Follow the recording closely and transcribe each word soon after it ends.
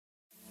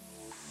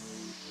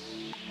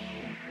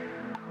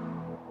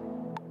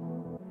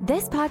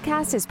This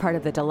podcast is part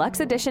of the Deluxe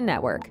Edition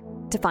Network.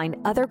 To find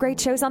other great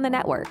shows on the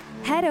network,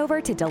 head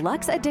over to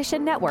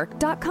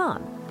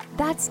deluxeeditionnetwork.com.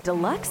 That's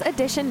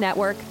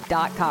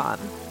deluxeeditionnetwork.com.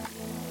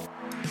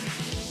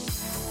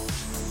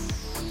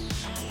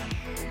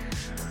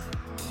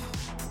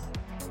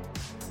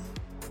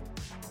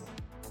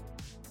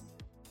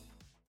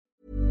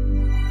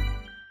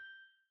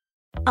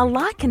 A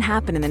lot can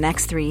happen in the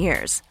next 3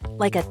 years.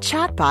 Like a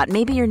chatbot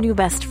may be your new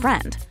best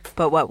friend.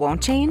 But what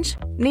won't change?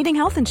 Needing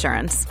health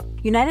insurance.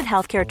 United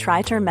Healthcare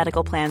Tri-Term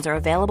Medical Plans are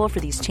available for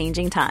these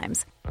changing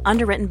times.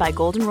 Underwritten by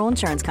Golden Rule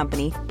Insurance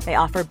Company, they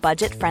offer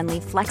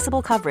budget-friendly,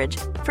 flexible coverage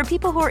for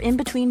people who are in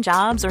between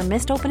jobs or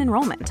missed open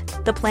enrollment.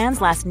 The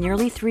plans last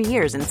nearly 3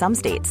 years in some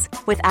states,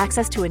 with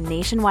access to a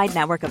nationwide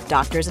network of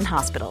doctors and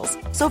hospitals.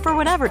 So for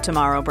whatever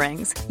tomorrow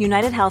brings,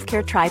 United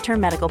Healthcare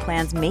Tri-Term Medical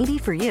Plans may be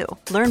for you.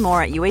 Learn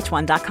more at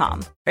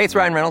uh1.com. Hey, it's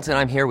Ryan Reynolds, and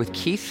I'm here with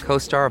Keith,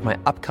 co-star of my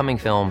upcoming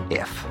film,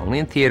 If, only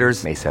in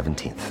theaters May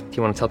 17th. Do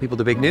you want to tell people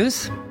the big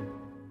news?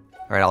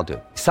 All right, I'll do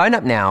it. Sign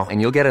up now and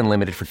you'll get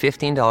unlimited for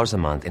 $15 a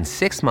month and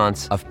 6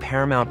 months of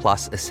Paramount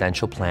Plus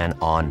Essential Plan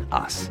on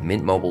us.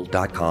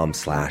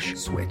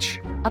 MintMobile.com/switch.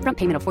 Upfront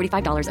payment of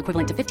 $45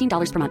 equivalent to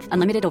 $15 per month.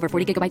 Unlimited over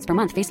 40 gigabytes per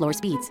month. Face lower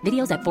speeds.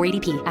 Videos at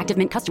 480p. Active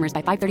Mint customers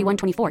by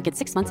 531.24 get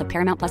 6 months of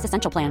Paramount Plus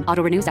Essential Plan.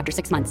 Auto renews after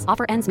 6 months.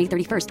 Offer ends May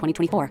 31st,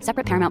 2024.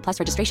 Separate Paramount Plus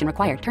registration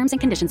required. Terms and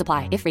conditions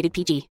apply if rated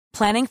PG.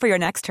 Planning for your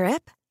next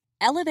trip?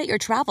 Elevate your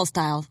travel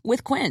style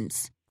with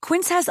Quince.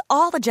 Quince has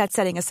all the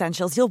jet-setting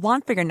essentials you'll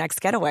want for your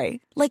next getaway,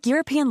 like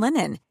European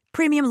linen,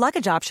 premium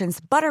luggage options,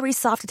 buttery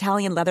soft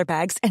Italian leather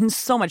bags, and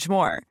so much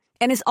more.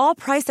 And is all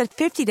priced at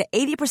 50 to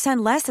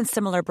 80% less than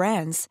similar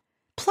brands.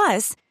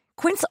 Plus,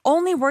 Quince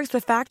only works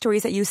with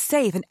factories that use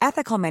safe and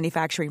ethical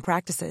manufacturing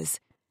practices.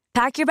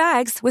 Pack your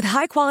bags with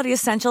high-quality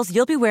essentials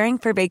you'll be wearing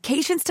for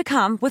vacations to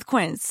come with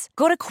Quince.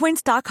 Go to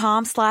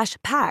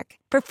quince.com/pack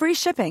for free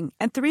shipping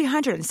and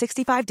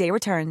 365-day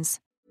returns.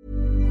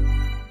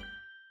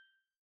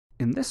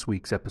 In this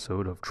week's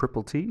episode of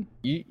Triple T,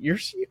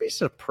 you'd be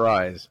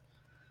surprised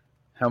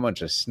how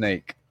much a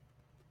snake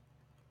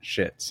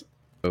shits.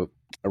 So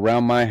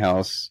around my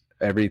house,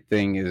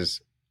 everything is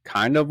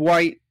kind of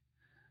white,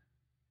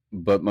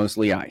 but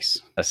mostly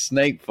ice. A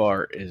snake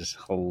fart is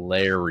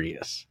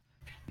hilarious.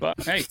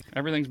 But hey,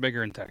 everything's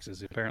bigger in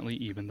Texas. Apparently,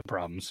 even the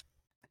problems.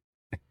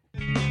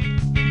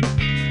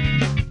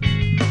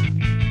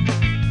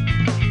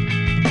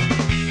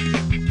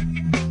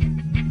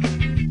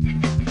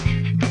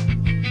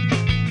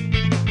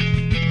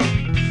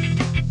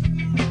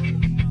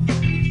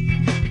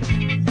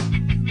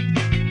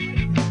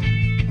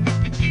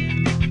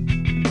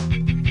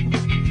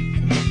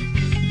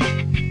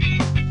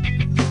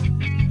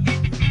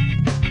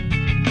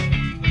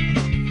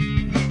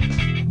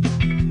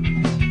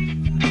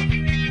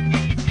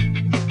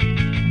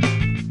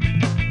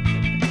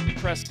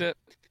 It,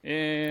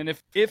 and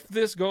if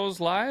this goes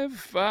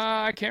live,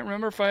 I can't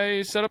remember if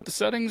I set up the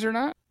settings or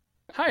not.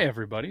 Hi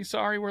everybody,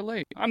 sorry we're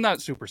late. I'm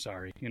not super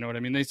sorry, you know what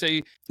I mean? They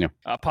say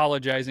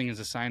apologizing is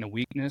a sign of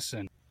weakness,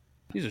 and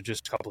these are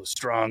just a couple of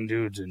strong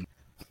dudes, and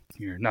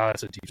here, no,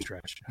 that's a deep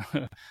stretch.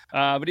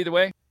 But either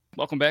way,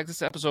 welcome back. This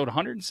is episode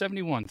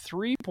 171,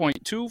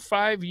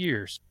 3.25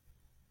 years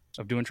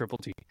of doing Triple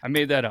T. I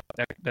made that up.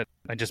 That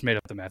I just made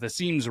up the math. It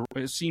seems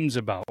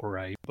about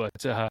right, but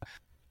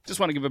just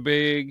want to give a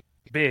big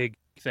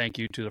thank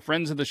you to the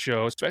friends of the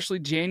show, especially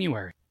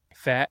January.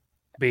 Fat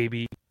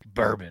Baby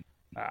Bourbon.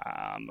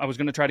 I was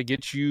going to try to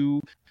get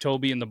you,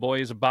 Toby, and the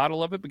boys a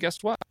bottle of it, but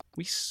guess what?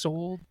 We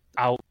sold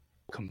out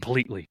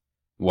completely.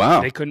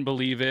 Wow. They couldn't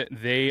believe it.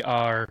 They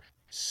are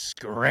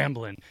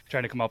scrambling,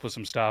 trying to come up with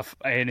some stuff,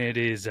 and it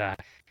is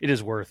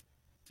worth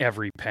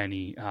every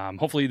penny.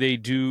 Hopefully they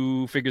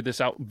do figure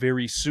this out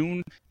very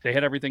soon. They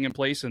had everything in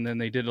place, and then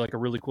they did like a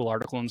really cool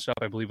article and stuff,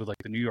 I believe, with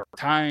like the New York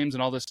Times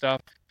and all this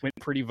stuff. Went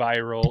pretty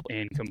viral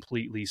and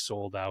completely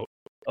sold out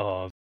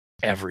of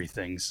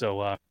everything.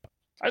 So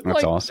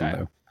that's awesome,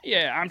 though.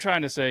 Yeah, I'm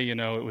trying to say,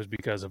 it was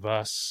because of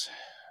us.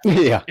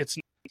 Yeah, It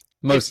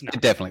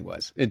definitely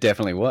was. It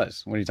definitely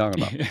was. What are you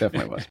talking about? It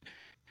definitely was.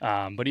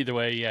 But either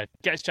way, yeah,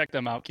 guys, check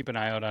them out. Keep an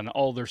eye out on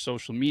all their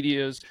social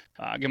medias.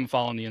 Give them a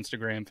follow on the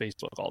Instagram,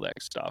 Facebook, all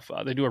that stuff.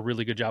 They do a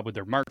really good job with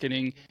their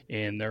marketing,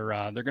 and they're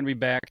going to be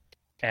back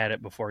at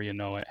it before you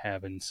know it,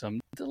 having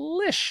some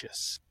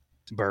delicious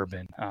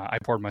bourbon. I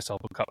poured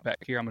myself a cup back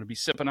here. I'm going to be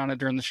sipping on it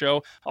during the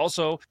show.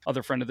 Also,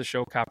 other friend of the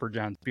show, Copper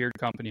John's Beard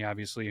Company,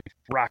 obviously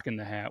rocking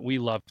the hat. We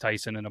love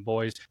Tyson and the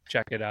boys.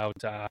 Check it out.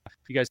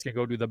 You guys can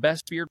go to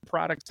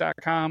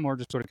thebestbeardproducts.com or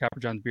just go to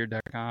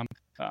copperjohnsbeard.com.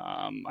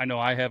 I know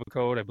I have a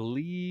code, I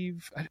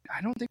believe.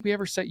 I don't think we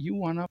ever set you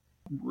one up,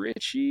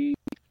 Richie.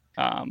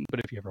 But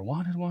if you ever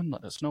wanted one,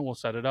 let us know. We'll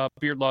set it up.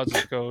 Beard Laws is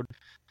the code.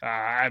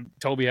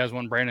 Toby has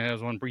one. Brandon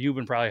has one.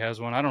 Ruben probably has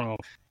one. I don't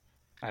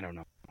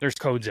know. There's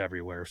codes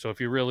everywhere. So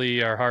if you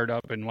really are hard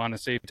up and want to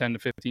save 10 to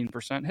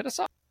 15%, hit us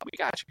up. We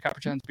got you. Copper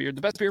John's Beard,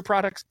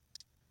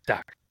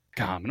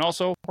 thebestbeardproducts.com. And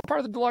also, we're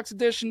part of the Deluxe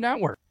Edition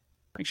Network.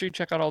 Make sure you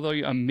check out all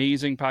the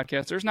amazing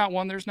podcasts. There's not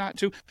one, there's not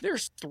two.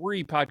 There's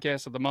 3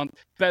 podcasts of the month.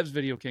 Bev's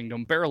Video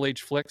Kingdom, Barrel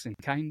Age Flicks, and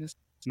Kindness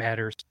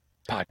Matters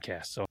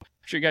podcast. So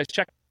make sure you guys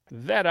check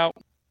that out.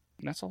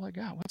 And that's all I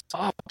got. What's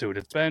up, dude?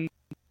 It's been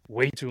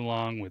way too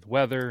long with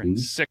weather and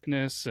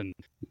sickness and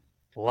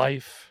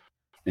life.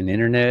 And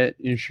internet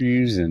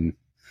issues.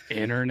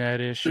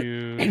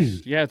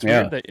 Yeah, it's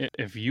weird that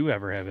if you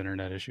ever have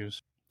internet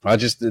issues. I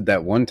just did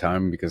that one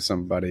time because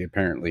somebody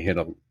apparently hit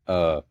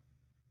a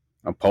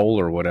pole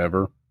or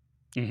whatever.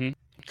 Mm-hmm.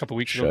 A couple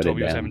weeks ago,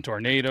 Toby was having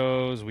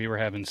tornadoes. We were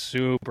having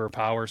super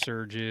power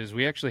surges.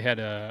 We actually had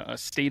a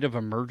state of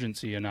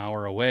emergency an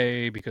hour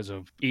away because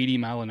of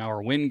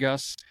 80-mile-an-hour wind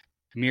gusts,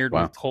 mirrored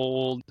with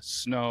cold,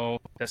 snow.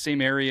 That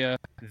same area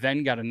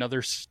then got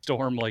another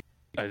storm like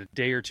a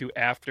day or two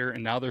after,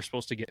 and now they're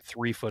supposed to get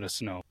 3 foot of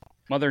snow.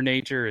 Mother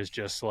Nature is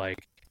just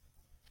like,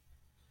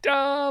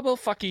 double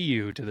fucky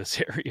you to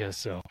this area.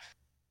 So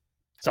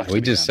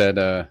we just said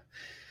in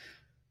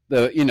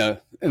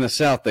the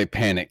South they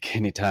panic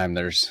anytime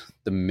there's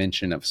the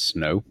mention of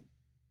snow.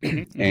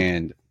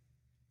 And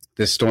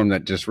this storm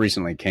that just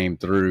recently came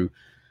through,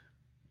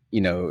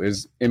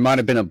 it might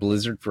have been a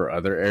blizzard for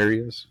other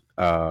areas,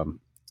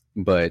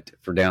 but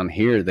for down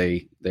here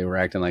they were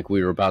acting like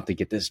we were about to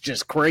get this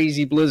just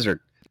crazy blizzard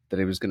that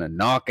it was going to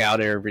knock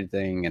out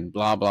everything and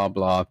blah blah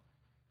blah.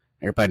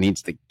 Everybody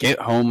needs to get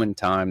home in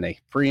time. They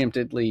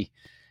preemptively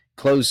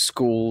closed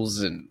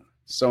schools and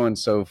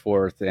so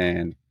forth.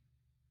 And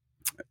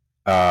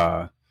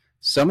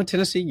some of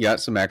Tennessee got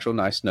some actual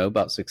nice snow,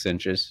 about 6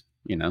 inches,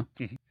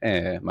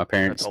 And my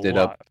parents did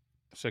up.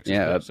 6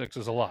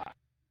 is a lot.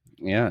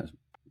 Yeah,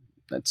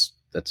 that's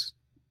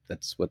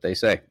what they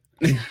say.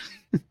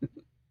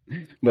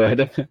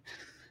 But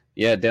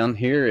yeah, down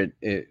here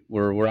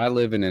where I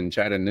live in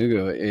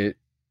Chattanooga, it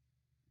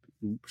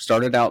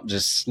started out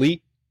just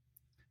sleet,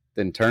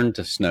 then turned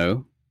to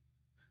snow,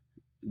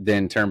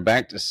 then turned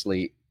back to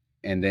sleet,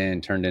 and then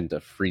turned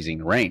into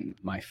freezing rain.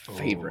 My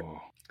favorite.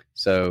 Oh.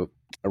 So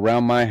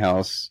around my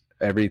house,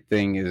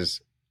 everything is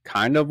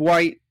kind of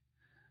white,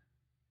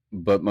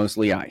 but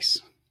mostly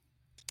ice.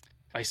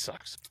 Ice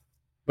sucks.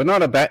 But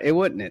not a bad. It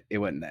wasn't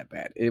that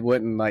bad. It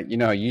wasn't like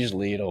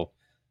usually it'll,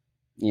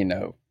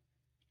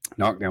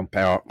 knock down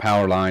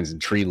power lines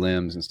and tree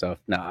limbs and stuff.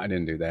 No, I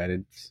didn't do that.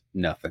 It's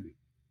nothing.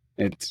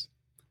 But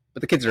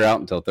the kids are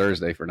out until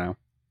Thursday for now.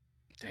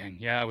 Dang,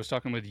 yeah, I was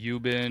talking with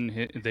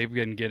Eubin. They've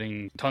been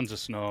getting tons of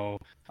snow.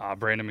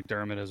 Brandon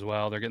McDermott as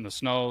well. They're getting the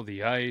snow,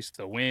 the ice,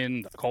 the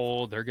wind, the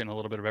cold. They're getting a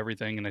little bit of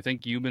everything. And I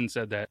think Eubin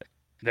said that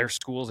their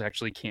schools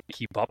actually can't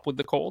keep up with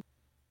the cold.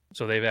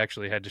 So they've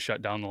actually had to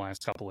shut down the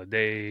last couple of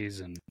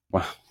days. And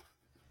wow.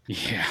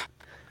 Yeah,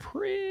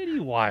 pretty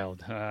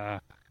wild.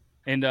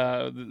 And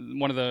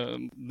one of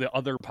the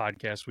other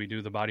podcasts we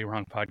do, the Body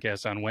Wrong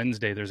podcast, on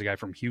Wednesday, there's a guy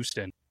from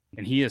Houston.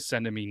 And he is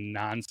sending me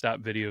nonstop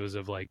videos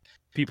of like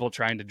people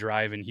trying to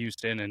drive in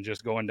Houston and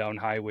just going down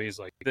highways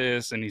like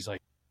this. And he's like,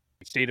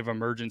 state of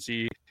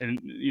emergency. And,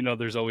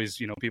 there's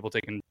always, people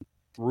taking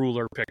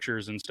ruler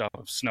pictures and stuff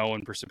of snow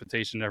and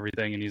precipitation and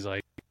everything. And he's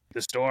like,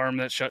 the storm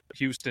that shut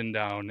Houston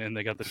down. And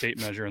they got the tape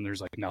measure and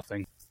there's like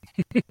nothing.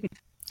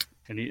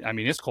 And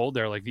it's cold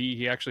there. Like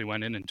he actually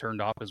went in and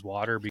turned off his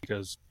water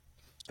because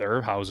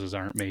their houses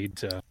aren't made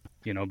to,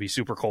 be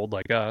super cold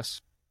like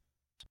us.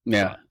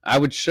 Yeah, I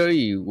would show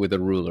you with a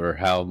ruler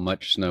how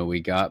much snow we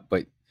got,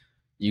 but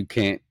you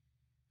can't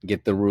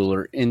get the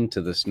ruler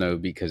into the snow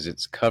because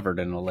it's covered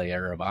in a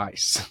layer of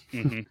ice.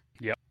 Mm-hmm.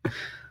 Yep.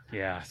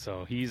 Yeah,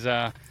 so he's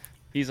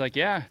like,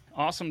 yeah,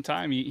 awesome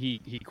time.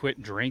 He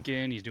quit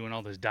drinking. He's doing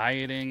all this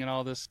dieting and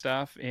all this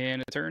stuff,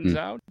 and it turns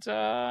out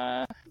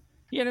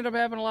he ended up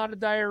having a lot of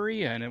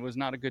diarrhea, and it was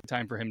not a good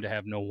time for him to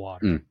have no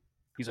water.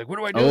 He's like, what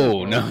do I do?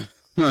 Oh, no.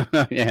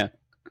 Yeah.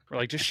 We're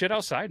like, just shit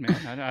outside,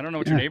 man. I don't know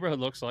what your neighborhood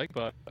looks like,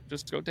 but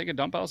just go take a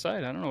dump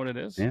outside. I don't know what it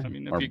is. Yeah. If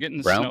you're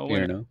getting brown,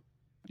 snow.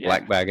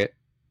 Black bag it.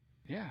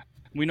 Yeah.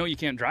 We know you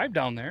can't drive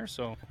down there,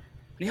 so. And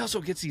he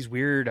also gets these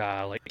weird,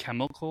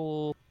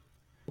 chemical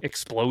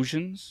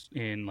explosions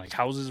in,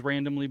 houses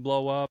randomly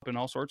blow up and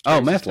all sorts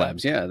of meth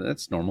labs. Yeah,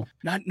 that's normal.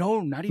 Not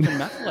even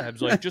meth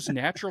labs. Just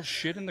natural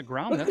shit in the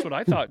ground. That's what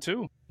I thought,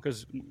 too.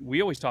 Because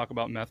we always talk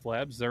about meth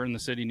labs. They're in the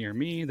city near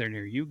me. They're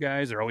near you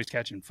guys. They're always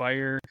catching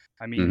fire.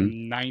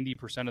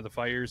 90% of the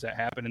fires that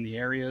happen in the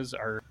areas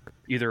are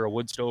either a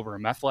wood stove or a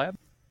meth lab.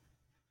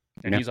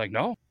 And he's like,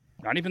 no,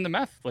 not even the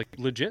meth.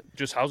 Legit,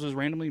 just houses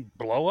randomly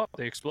blow up.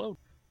 They explode.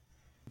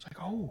 It's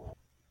like, oh,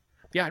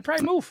 yeah, I'd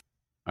probably move.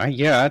 I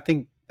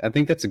think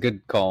that's a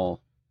good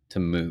call to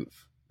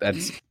move.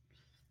 That's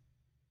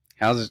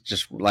houses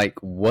just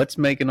what's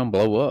making them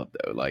blow up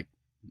though?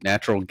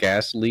 Natural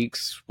gas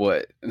leaks?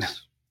 What?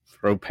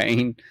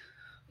 Propane?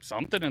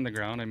 Something in the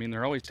ground.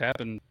 They're always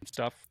tapping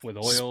stuff with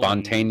oil.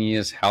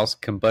 Spontaneous house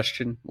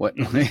combustion? What?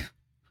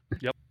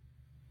 Yep.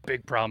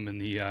 Big problem in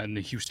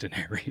the Houston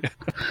area.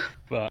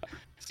 But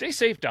stay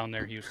safe down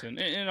there, Houston.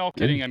 And all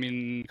kidding,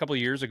 a couple of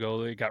years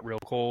ago, it got real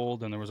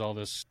cold and there was all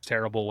this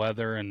terrible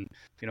weather. And,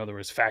 there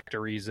was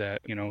factories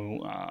that,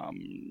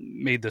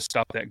 made the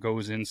stuff that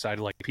goes inside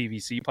of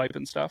PVC pipe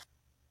and stuff.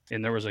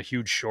 and there was a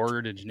huge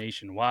shortage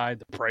nationwide.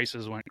 The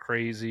prices went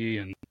crazy,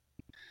 and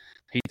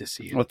hate to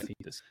see it. Well, Hate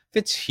to see if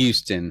it's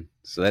Houston,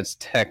 so that's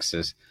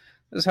Texas,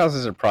 those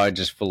houses are probably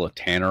just full of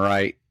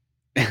tannerite.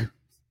 And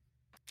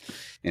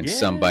Yeah.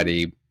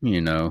 somebody,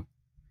 made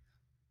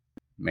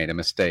a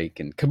mistake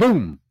and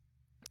kaboom.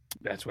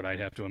 That's what I'd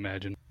have to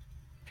imagine.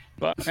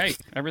 But hey,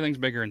 everything's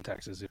bigger in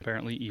Texas.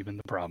 Apparently, even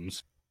the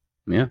problems.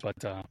 Yeah.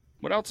 But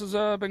what else has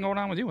been going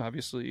on with you?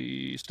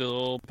 Obviously,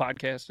 still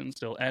podcasting,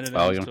 still editing,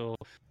 Oh, yeah. still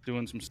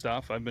doing some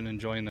stuff. I've been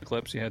enjoying the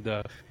clips. You had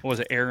what was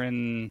it,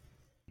 Aaron?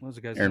 What was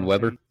the guy's Aaron name?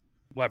 Weber.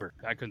 Weber.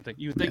 I couldn't think.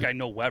 You would think I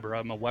know Weber.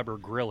 I'm a Weber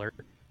griller.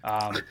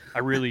 I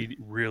really,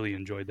 really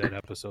enjoyed that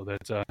episode.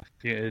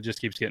 It just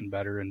keeps getting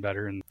better and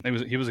better. And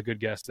he was a good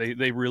guest.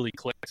 They really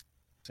clicked.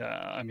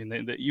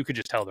 You could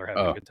just tell they're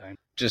having a good time.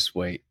 Just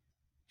wait.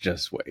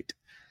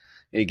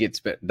 It gets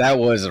better. That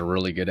was a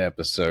really good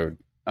episode.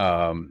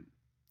 Yeah,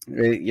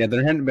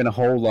 there hadn't been a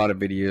whole lot of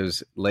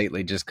videos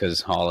lately just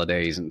because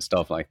holidays and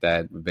stuff like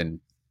that. We've been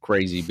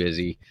crazy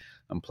busy.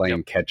 I'm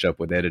playing catch up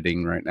with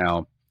editing right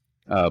now.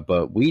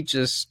 But we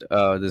just,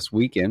 this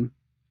weekend,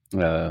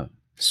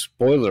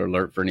 spoiler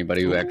alert for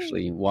anybody who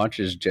actually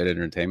watches Jet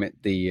Entertainment,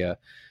 I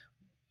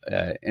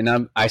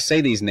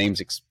say these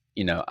names,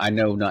 I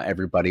know not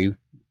everybody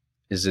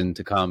is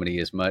into comedy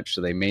as much,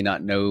 so they may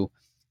not know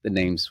the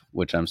names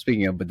which I'm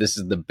speaking of, but this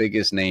is the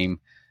biggest name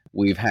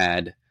we've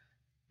had,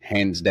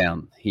 hands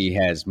down. He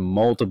has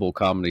multiple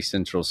Comedy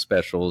Central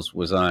specials,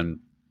 was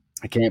on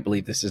I Can't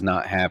Believe This Is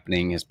Not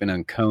Happening, has been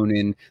on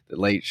Conan, the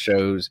late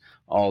shows,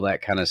 all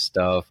that kind of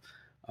stuff.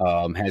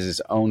 Has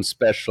his own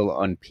special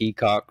on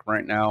Peacock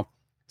right now.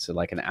 It's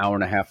like an hour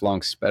and a half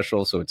long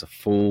special, so it's a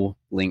full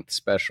length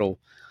special.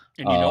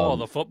 And all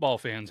the football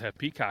fans have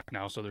Peacock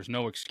now, so there's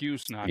no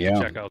excuse not to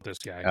check out this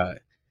guy.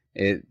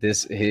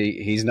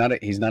 He's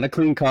not a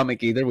clean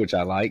comic either, which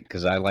I like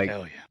because I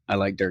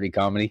like dirty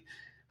comedy.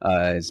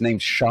 His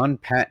name's Sean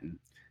Patton,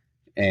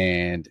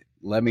 and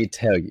let me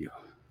tell you,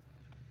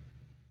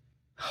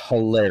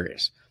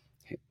 hilarious.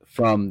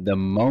 From the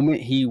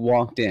moment he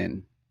walked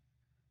in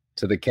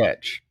to the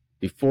catch,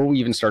 before we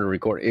even started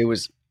recording, it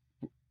was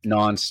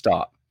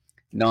nonstop.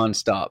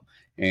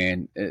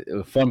 And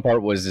the fun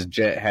part was his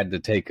Jet had to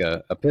take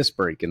a piss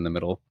break in the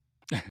middle.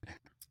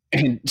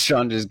 And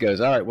Sean just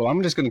goes, all right, well,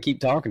 I'm just going to keep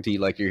talking to you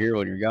like you're here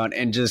when you're gone.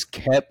 And just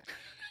kept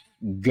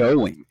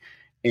going.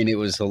 And it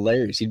was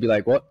hilarious. He'd be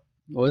like, what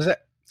was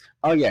that?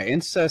 Oh, yeah,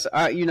 incest.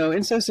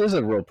 Incest is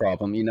a real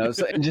problem,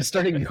 So, and just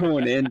started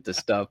going into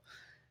stuff.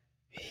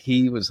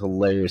 He was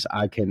hilarious.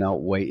 I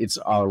cannot wait. It's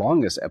our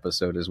longest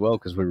episode as well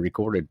because we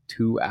recorded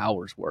 2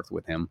 hours worth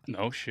with him.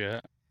 No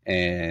shit.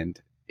 And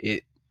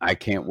I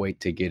can't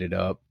wait to get it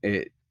up.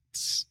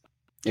 It's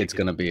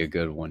going to be a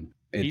good one.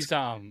 He's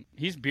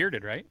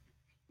bearded, right?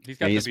 He's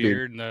got the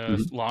beard and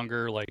the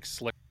longer, like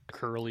slick,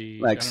 curly,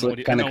 like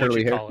kind of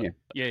curly hair.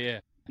 Yeah.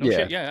 No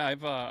shit. Yeah,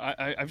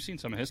 I've seen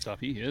some of his stuff.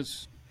 He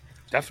is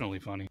definitely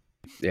funny.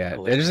 Yeah,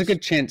 there's a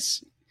good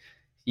chance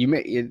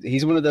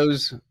he's one of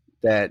those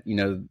that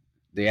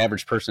the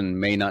average person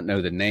may not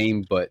know the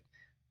name, but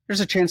there's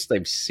a chance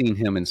they've seen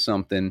him in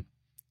something.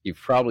 You've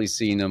probably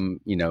seen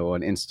him,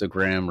 on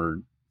Instagram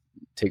or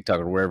TikTok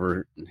or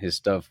wherever his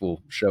stuff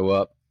will show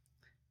up.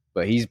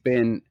 But he's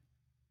been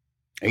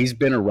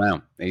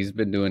around. He's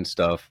been doing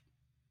stuff.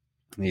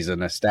 He's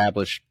an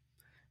established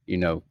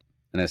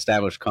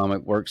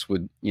comic, works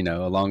with,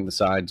 along the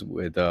sides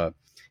with,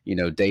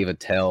 Dave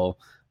Attell.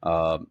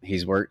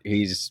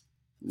 He's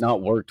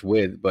not worked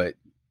with, but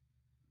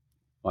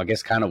I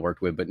guess kind of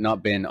worked with, but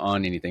not been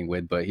on anything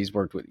with, but he's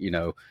worked with,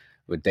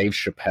 with Dave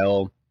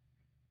Chappelle,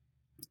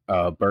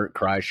 Burt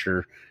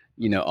Kreischer,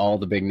 all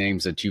the big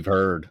names that you've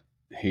heard.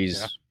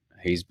 He's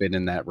been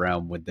in that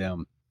realm with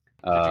them.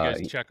 Did you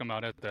guys check him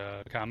out at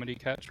the Comedy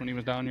Catch when he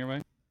was down your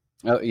way?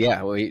 Oh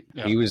yeah, well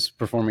he was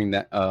performing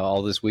that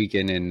all this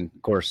weekend, and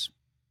of course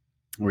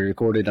we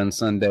recorded on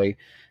Sunday,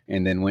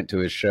 and then went to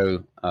his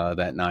show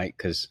that night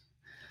because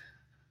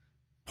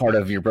part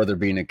of your brother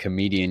being a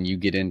comedian, you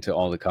get into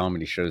all the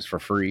comedy shows for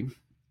free,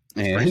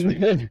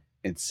 and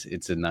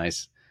it's a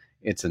nice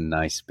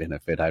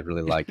benefit. I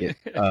really like it.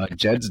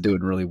 Jed's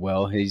doing really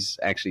well. He's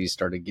actually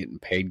started getting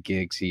paid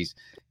gigs. He's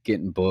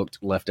getting booked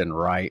left and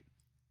right.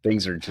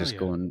 Things are just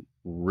going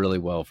really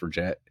well for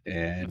Jet,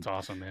 and that's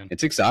awesome, man.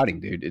 It's exciting,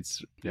 dude. It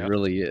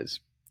really is.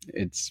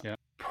 It's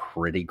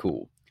pretty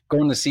cool.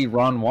 Going to see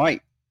Ron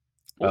White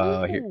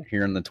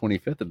here on the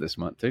 25th of this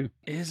month too.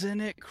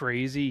 Isn't it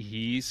crazy?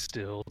 He's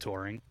still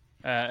touring.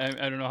 I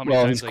don't know how many.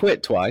 Well, times, he's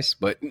quit twice,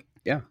 but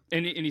yeah.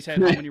 And he's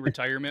had how many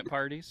retirement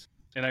parties?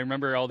 And I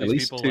remember all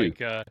these people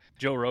like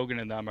Joe Rogan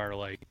and them are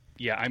like,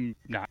 yeah, I'm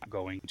not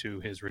going to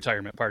his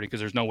retirement party because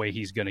there's no way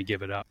he's going to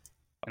give it up.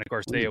 And of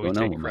course, they always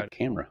take credit.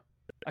 Camera.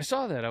 I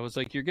saw that. I was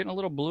like, you're getting a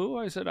little blue.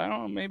 I said, I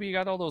don't know. Maybe you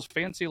got all those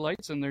fancy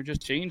lights and they're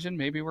just changing.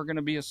 Maybe we're going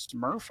to be a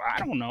Smurf. I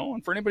don't know.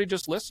 And for anybody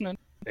just listening,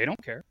 they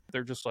don't care.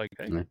 They're just like,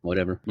 hey.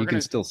 Whatever. You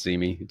can still see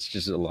me. It's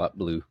just a lot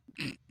blue.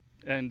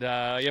 And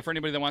for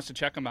anybody that wants to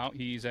check him out,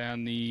 he's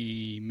on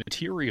the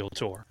Material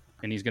Tour.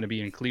 And he's going to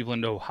be in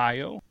Cleveland,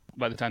 Ohio,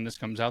 by the time this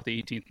comes out,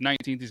 the 18th,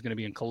 19th. He's going to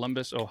be in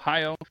Columbus,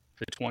 Ohio,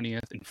 the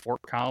 20th in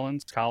Fort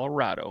Collins,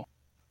 Colorado,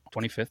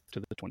 25th to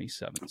the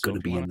 27th. I'm going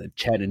to be in the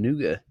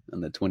Chattanooga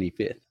on the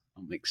 25th.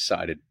 I'm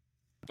excited.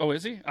 Oh,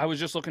 is he? I was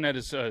just looking at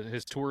his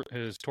tour dates.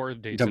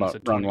 You're talking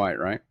about Ron White,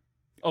 right?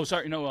 Oh,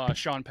 sorry, no,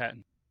 Sean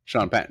Patton.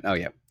 Sean Patton. Oh,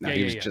 yeah. No,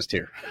 he was just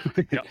here.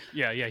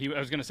 yeah. I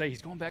was going to say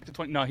he's going back to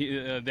 20.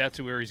 No, that's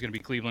where he's going to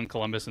be Cleveland,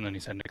 Columbus, and then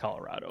he's heading to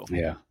Colorado.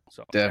 Yeah.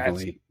 So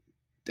definitely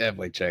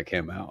check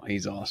him out.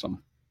 He's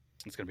awesome.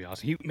 It's going to be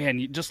awesome.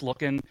 Just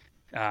looking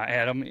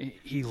at him,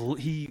 he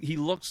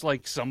looks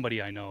like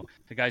somebody I know.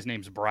 The guy's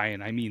name's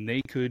Brian. I mean,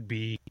 they could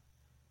be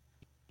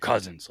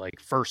cousins,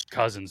 like first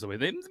cousins. The way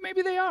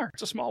maybe they are.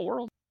 It's a small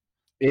world.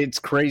 It's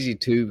crazy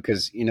too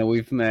because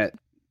we've met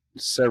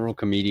several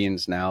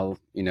comedians now,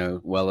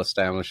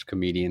 well-established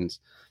comedians.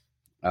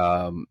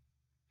 And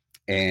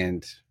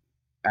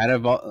out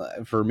of all,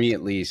 for me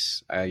at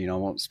least, I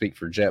won't speak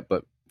for Jet,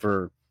 but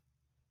for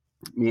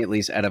me at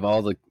least, out of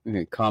all the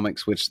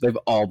comics, which they've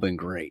all been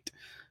great,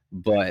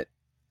 but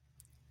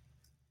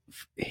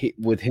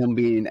with him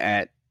being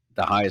at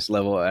the highest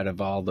level out of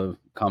all the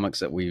comics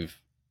that we've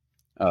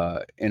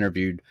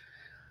interviewed,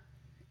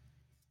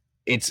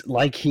 it's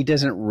like he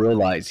doesn't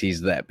realize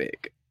he's that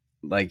big.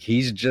 Like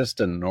he's just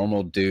a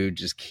normal dude,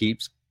 just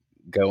keeps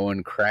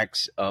going,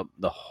 cracks up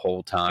the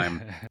whole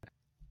time.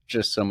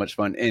 Just so much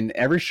fun. And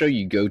every show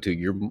you go to,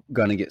 you're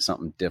gonna get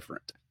something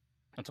different.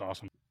 That's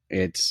awesome.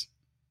 It's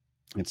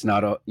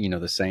not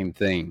the same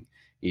thing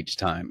each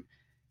time.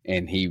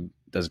 And he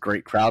does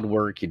great crowd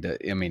work.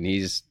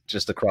 He's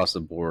just across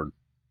the board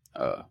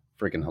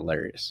freaking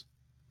hilarious.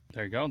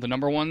 There you go. The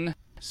number one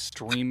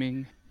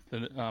streaming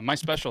his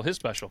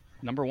special,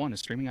 number one is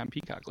streaming on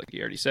Peacock, like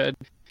he already said.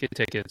 Get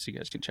tickets. You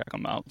guys can check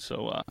them out.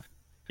 So,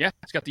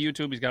 he's got the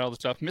YouTube. He's got all the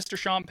stuff. Mr.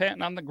 Sean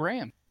Patton on the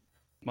gram.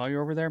 While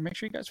you're over there, make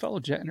sure you guys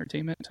follow Jet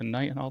Entertainment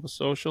tonight on all the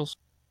socials.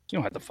 You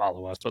don't have to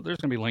follow us, but there's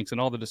going to be links in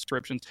all the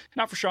descriptions.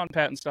 Not for Sean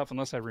Patton stuff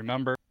unless I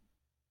remember.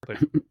 But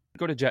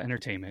go to Jet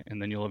Entertainment,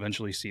 and then you'll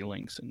eventually see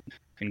links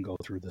and go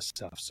through this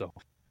stuff. So,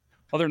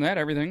 other than that,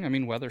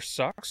 everything. Weather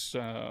sucks.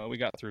 We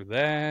got through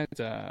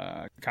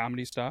that.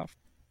 Comedy stuff.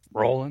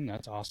 Rolling.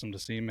 That's awesome to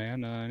see,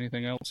 man.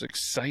 Anything else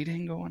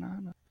exciting going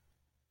on?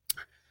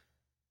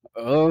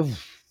 Oh,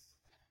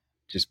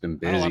 just been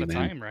busy, not a lot of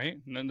man. time, right?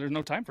 And there's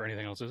no time for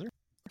anything else, is there?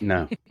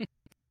 No.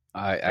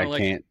 I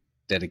can't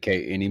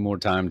dedicate any more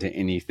time to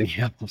anything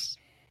else.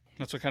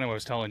 That's what kind of I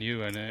was telling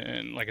you.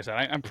 And like I said,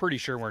 I'm pretty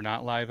sure we're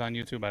not live on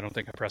YouTube. I don't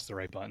think I pressed the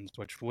right buttons,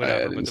 which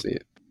whatever. I didn't see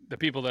it. The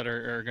people that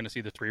are going to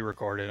see this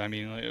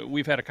pre-recorded,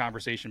 we've had a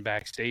conversation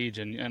backstage,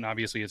 and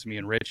obviously it's me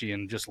and Richie,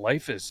 and just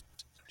life is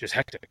just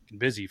hectic and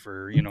busy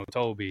for,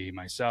 Toby,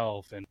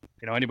 myself, and,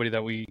 anybody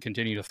that we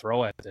continue to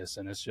throw at this.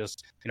 And it's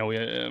just,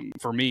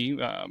 for me,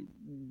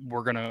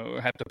 we're going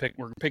to have to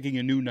we're picking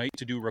a new night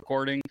to do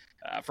recording.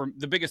 For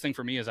the biggest thing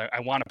for me is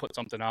I want to put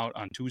something out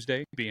on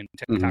Tuesday, being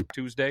TikTok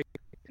Tuesday.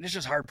 And it's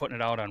just hard putting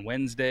it out on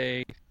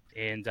Wednesday.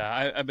 And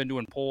I've been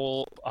doing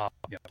polls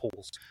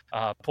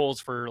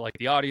for like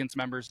the audience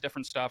members,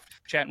 different stuff,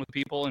 chatting with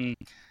people. And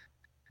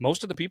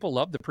most of the people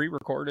love the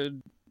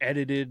pre-recorded,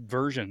 edited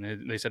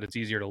version. They said it's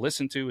easier to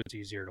listen to, it's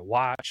easier to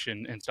watch,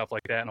 and stuff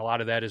like that. And a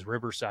lot of that is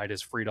Riverside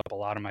has freed up a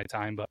lot of my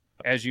time. But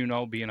as you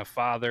know, being a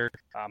father,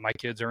 my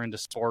kids are into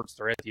sports.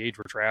 They're at the age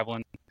we're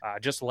traveling.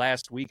 Just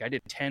last week, I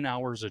did 10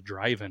 hours of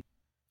driving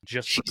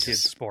just for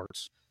kids'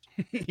 sports.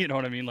 You know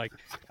what I mean? Like,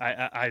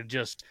 I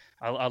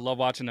love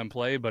watching them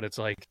play, but it's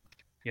like,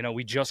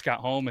 we just got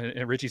home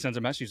and Richie sends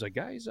a message. He's like,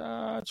 guys,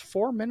 it's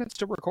 4 minutes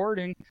to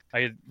recording.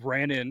 I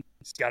ran in,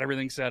 got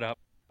everything set up.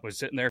 Was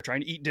sitting there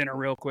trying to eat dinner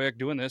real quick,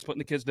 doing this, putting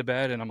the kids to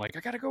bed, and I'm like, I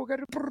gotta go.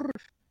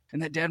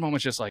 And that dad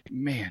moment's just like,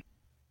 man,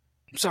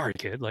 I'm sorry,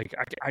 kid. Like,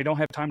 I don't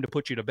have time to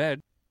put you to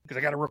bed because I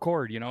gotta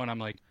record, And I'm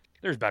like,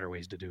 there's better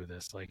ways to do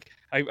this. Like,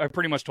 I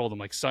pretty much told him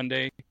like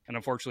Sunday, and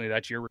unfortunately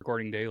that's your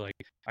recording day. Like,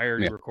 I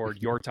already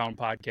record Your Town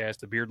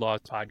podcast, the Beard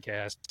Laws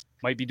podcast,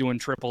 might be doing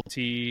Triple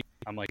T.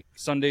 I'm like,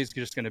 Sunday's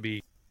just gonna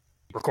be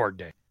record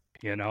day,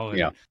 And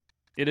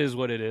it is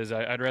what it is.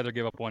 I'd rather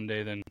give up one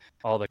day than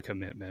all the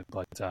commitment,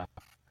 but.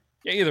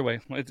 Either way,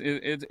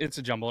 it's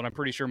a jumble, and I'm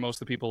pretty sure most of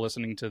the people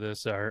listening to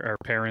this are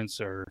parents,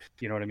 or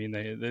you know what I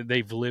mean.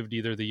 They've lived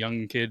either the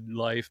young kid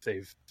life,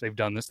 they've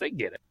done this, they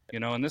get it,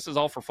 And this is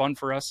all for fun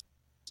for us,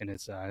 and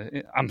it's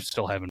I'm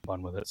still having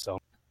fun with it. So,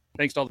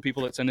 thanks to all the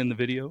people that send in the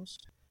videos.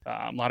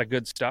 A lot of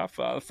good stuff.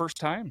 First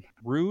time,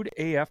 Rude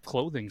AF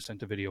Clothing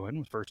sent a video in.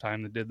 Was the first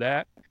time that did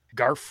that.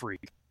 Garf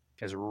Freak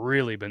has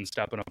really been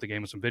stepping up the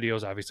game with some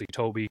videos. Obviously,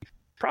 Toby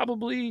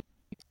probably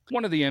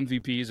one of the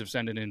MVPs of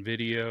sending in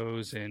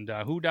videos, and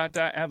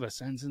Eva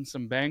sends in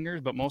some bangers,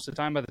 but most of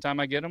the time, by the time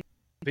I get them,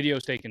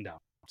 videos taken down.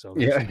 So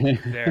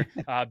there.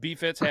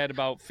 B-Fits had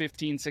about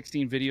 15,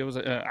 16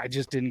 videos. I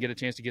just didn't get a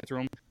chance to get through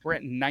them. We're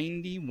at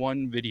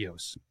 91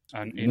 videos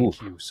in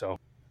queue, so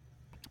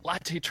a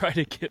lot to try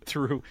to get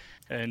through.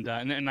 And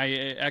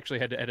I actually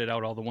had to edit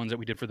out all the ones that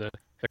we did for the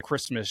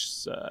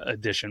Christmas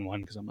edition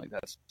one, because I'm like,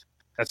 that's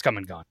come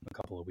and gone in a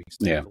couple of weeks.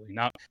 Thankfully.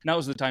 Now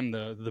is the time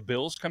the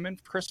bills come in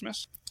for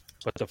Christmas.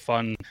 but the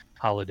fun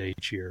holiday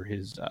cheer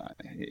is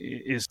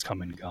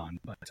come and gone.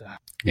 But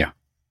yeah,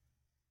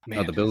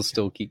 man, the Bills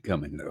still keep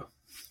coming though.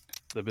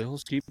 The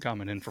Bills keep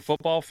coming, and for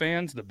football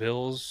fans, the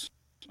Bills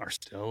are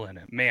still in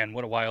it. Man,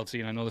 what a wild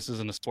scene! I know this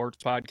isn't a sports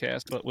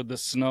podcast, but with the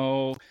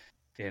snow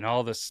and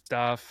all the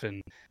stuff,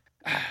 and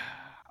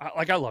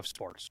I love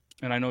sports,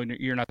 and I know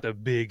you're not the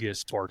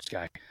biggest sports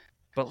guy,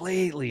 but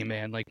lately,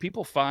 man, like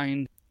people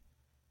find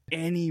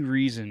any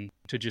reason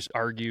to just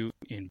argue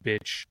and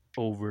bitch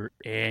over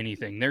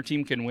anything. Their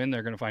team can win,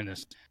 they're going to find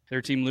this.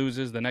 Their team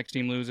loses, the next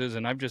team loses,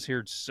 and I've just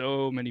heard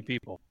so many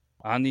people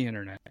on the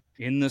internet,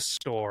 in the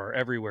store,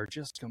 everywhere,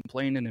 just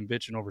complaining and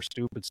bitching over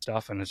stupid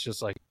stuff, and it's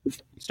just like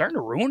starting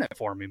to ruin it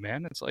for me,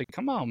 man. It's like,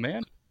 come on,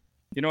 man.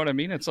 You know what I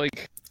mean? It's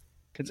like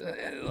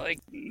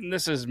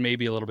this is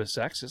maybe a little bit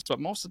sexist, but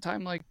most of the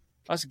time, like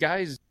us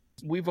guys,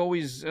 we've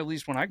always, at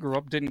least when I grew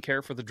up, didn't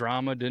care for the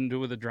drama, didn't do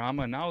with the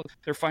drama, and now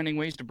they're finding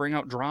ways to bring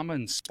out drama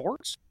in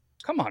sports.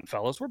 Come on,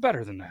 fellas, we're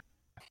better than that.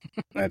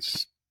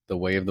 That's the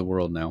way of the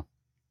world now.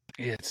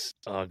 It's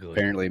ugly.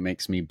 Apparently, it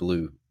makes me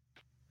blue.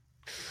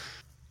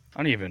 I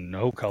don't even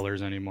know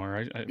colors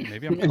anymore.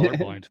 Maybe I'm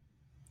colorblind.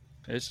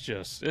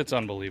 It's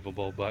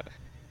unbelievable. But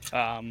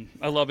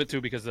I love it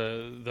too, because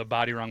the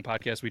Body Wrong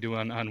podcast we do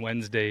on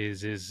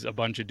Wednesdays is a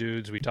bunch of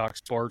dudes. We talk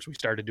sports. We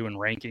started doing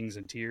rankings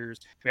and tiers.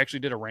 We actually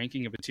did a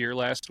ranking of a tier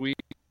last week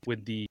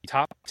with the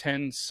top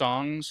 10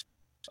 songs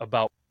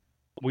about,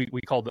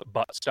 we called it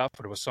butt stuff,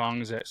 but it was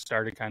songs that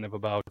started kind of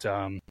about,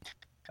 in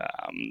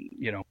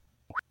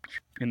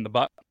the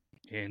butt.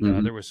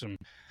 And there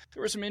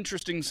were some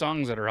interesting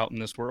songs that are out in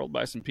this world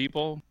by some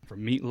people,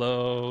 from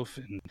Meatloaf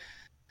and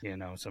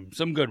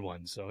some good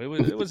ones. So it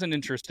was an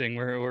interesting.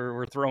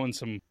 We're throwing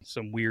some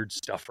weird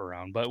stuff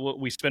around, but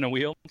we spin a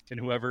wheel, and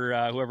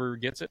whoever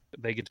gets it,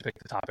 they get to pick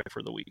the topic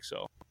for the week.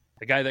 So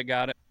the guy that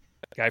got it,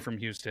 guy from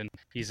Houston,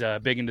 he's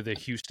big into the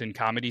Houston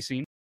comedy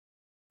scene.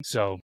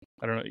 So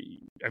I don't know.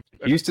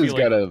 Houston's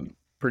got a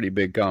pretty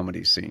big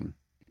comedy scene.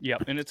 Yeah,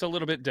 and it's a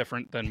little bit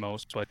different than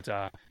most,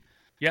 but.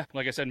 Yeah,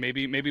 like I said,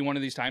 maybe one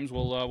of these times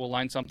we'll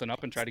line something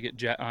up and try to get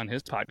Jet on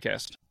his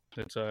podcast.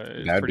 It's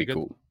pretty good.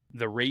 Cool.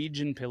 The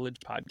Rage and Pillage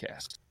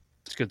podcast.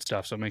 It's good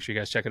stuff. So make sure you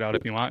guys check it out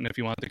if you want. And if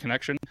you want the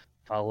connection,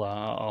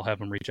 I'll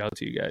have him reach out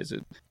to you guys.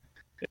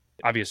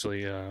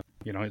 Obviously,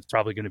 it's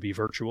probably going to be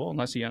virtual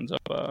unless he ends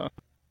up.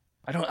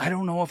 I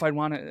don't know if I'd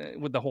want to,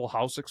 with the whole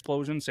house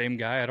explosion. Same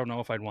guy. I don't know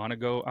if I'd want to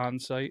go on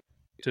site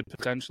to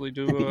potentially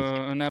do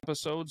an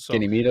episode. So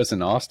can he meet us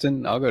in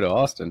Austin? I'll go to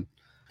Austin.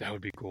 That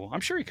would be cool.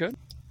 I'm sure he could.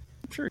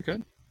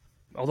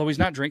 Although he's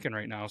not drinking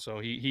right now, so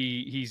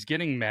he's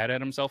getting mad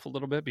at himself a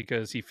little bit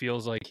because he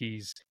feels like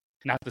he's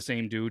not the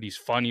same dude. He's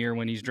funnier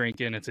when he's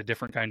drinking. It's a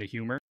different kind of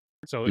humor.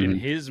 So in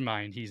his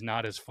mind, he's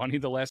not as funny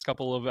the last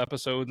couple of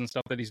episodes and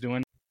stuff that he's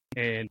doing.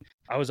 And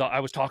I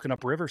was talking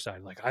up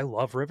Riverside. Like, I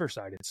love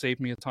Riverside. It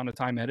saved me a ton of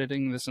time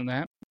editing this and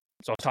that.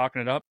 So I was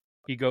talking it up.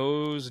 He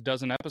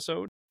does an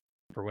episode.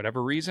 For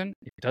whatever reason,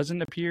 it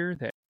doesn't appear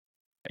that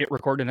it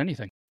recorded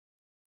anything.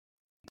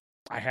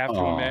 I have to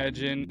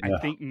imagine, I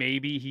think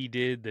maybe he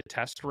did the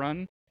test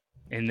run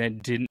and then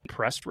didn't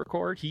press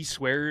record. He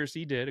swears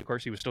he did. Of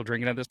course, he was still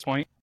drinking at this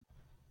point,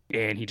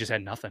 and he just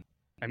had nothing.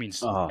 I mean,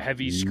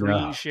 heavy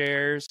screen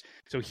shares.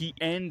 So he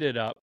ended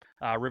up,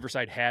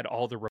 Riverside had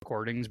all the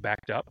recordings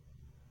backed up.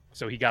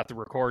 So he got the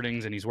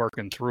recordings and he's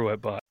working through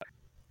it, but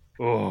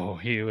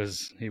he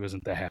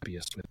wasn't the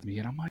happiest with me.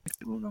 And I'm like,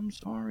 dude, I'm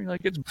sorry.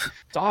 Like, it's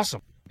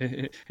awesome.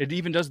 It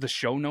even does the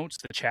show notes,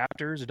 the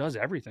chapters. It does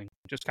everything.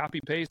 Just copy,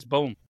 paste,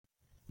 boom.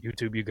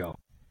 YouTube you go.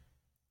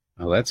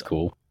 Oh, that's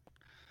cool.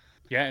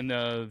 Yeah, and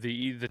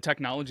the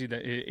technology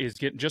that is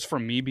getting, just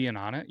from me being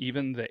on it,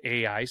 even the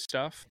AI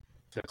stuff,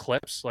 the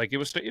clips, like you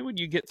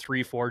get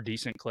 3-4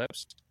 decent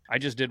clips. I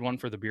just did one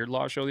for the Beard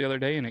Law show the other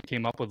day, and it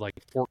came up with like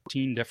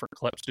 14 different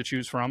clips to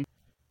choose from.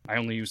 I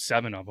only used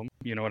 7 of them.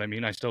 You know what I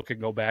mean? I still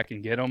could go back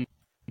and get them,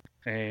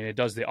 and it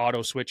does the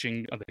auto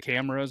switching of the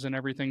cameras and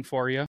everything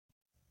for you.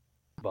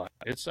 But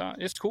it's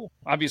cool.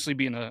 Obviously,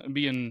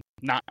 being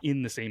not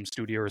in the same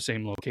studio or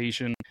same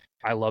location,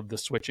 I love the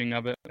switching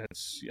of it.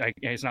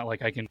 It's not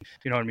like I can,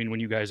 you know what I mean, when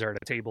you guys are at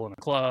a table in a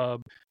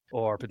club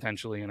or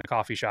potentially in a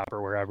coffee shop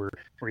or wherever,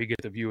 where you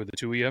get the view of the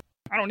two of you.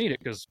 I don't need it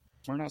because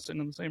we're not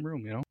sitting in the same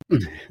room, you know.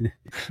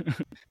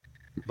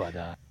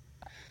 But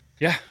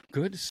yeah,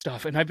 good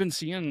stuff. And I've been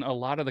seeing a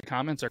lot of the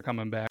comments are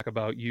coming back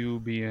about you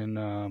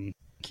being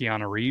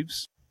Keanu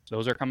Reeves.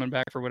 Those are coming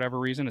back for whatever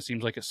reason. It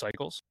seems like it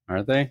cycles.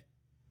 Aren't they?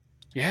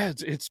 Yeah,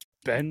 it's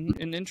been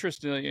an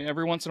interest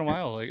every once in a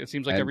while. Like, it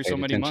seems like every so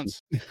many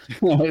months.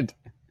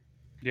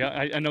 Yeah,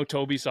 I know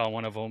Toby saw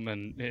one of them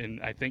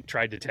and I think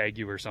tried to tag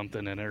you or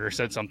something or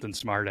said something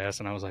smart ass,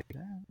 and I was like,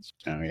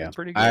 that's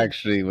pretty good. I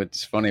actually,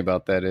 what's funny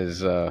about that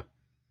is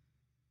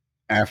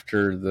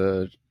after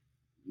the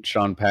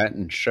Sean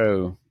Patton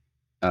show,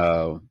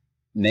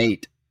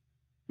 Nate,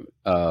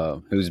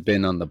 who's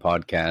been on the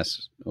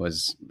podcast,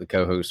 was the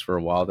co-host for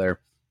a while there.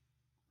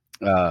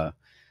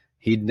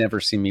 He'd never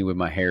seen me with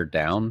my hair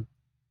down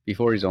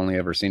before. He's only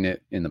ever seen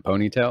it in the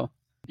ponytail.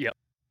 Yep.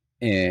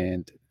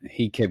 And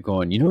he kept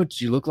going, you know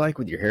what you look like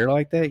with your hair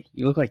like that?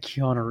 You look like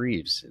Keanu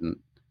Reeves. And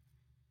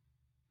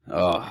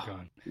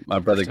my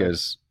brother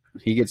goes,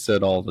 he gets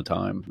that all the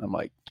time. I'm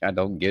like, I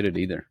don't get it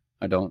either.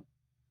 I don't.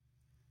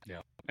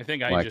 Yeah. I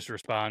think I just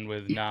respond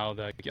with now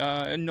that,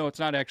 no, it's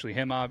not actually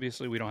him,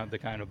 obviously. We don't have the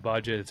kind of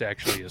budget. It's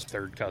actually his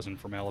third cousin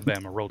from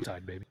Alabama, Roll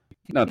Tide, baby.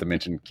 Not to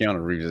mention,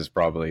 Keanu Reeves is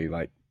probably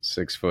like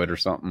 6 foot or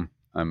something.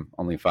 I'm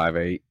only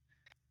 5'8".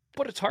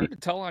 But it's hard to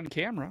tell on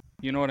camera.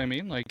 You know what I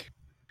mean? Like,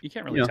 you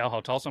can't really tell how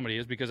tall somebody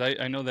is, because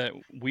I know that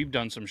we've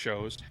done some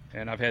shows,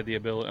 and I've had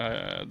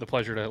the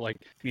pleasure to like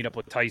meet up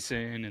with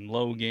Tyson and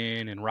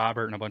Logan and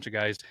Robert and a bunch of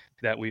guys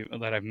that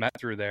I've met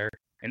through there,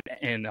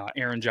 and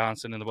Aaron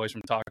Johnson and the boys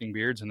from Talking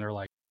Beards, and they're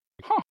like,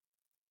 "Huh,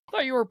 I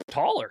thought you were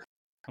taller."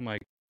 I'm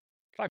like,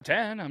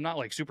 5'10". I'm not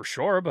like super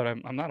short, but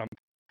I'm not.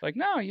 Like,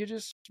 no, you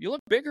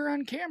look bigger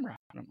on camera.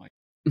 And I'm like,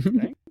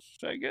 thanks,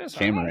 I guess.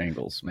 Camera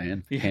angles,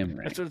 man. Yeah,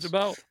 Camera that's what it's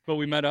about. But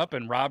we met up,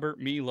 and Robert,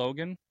 me,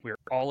 Logan, we were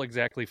all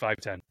exactly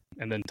 5'10".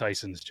 And then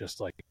Tyson's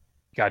just like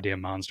goddamn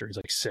monster. He's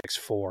like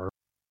 6'4",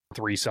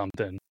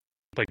 3-something.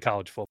 Played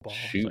college football.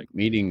 Shoot, like,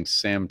 meeting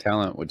Sam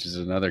Talent, which is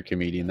another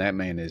comedian. That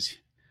man is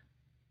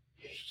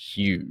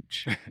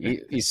huge.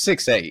 He's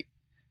 6'8",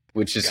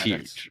 which is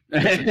huge.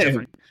 That's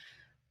different.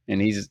 And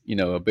he's,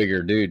 a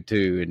bigger dude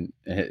too.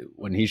 And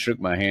when he shook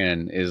my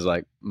hand, is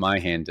like my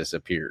hand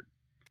disappeared.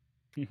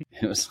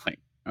 It was like,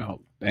 oh,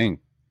 dang.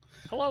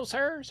 Hello,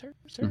 sir.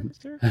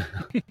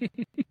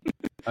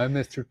 I'm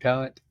Mr.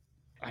 Talent.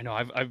 I know.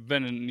 I've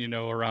been in,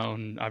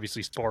 around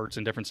obviously sports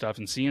and different stuff,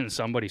 and seeing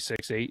somebody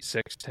 6'8",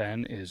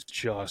 6'10" is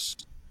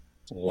just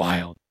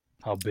wild.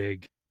 How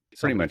big?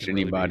 Pretty much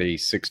anybody really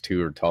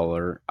 6'2" or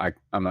taller.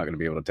 I'm not going to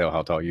be able to tell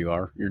how tall you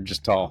are. You're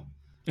just tall.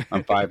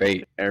 I'm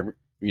 5'8".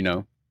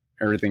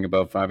 Everything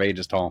above 5'8"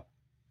 is tall.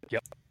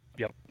 Yep.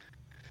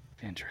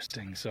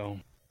 Interesting. So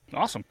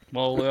awesome.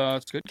 Well,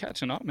 it's good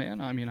catching up, man.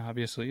 I mean,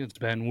 obviously, it's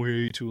been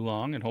way too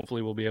long, and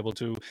hopefully we'll be able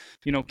to,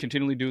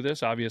 continually do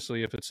this.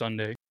 Obviously, if it's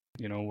Sunday,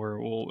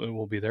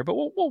 we'll be there, but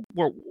we'll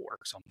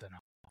work something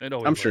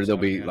out. I'm sure there'll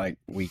be like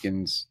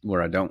weekends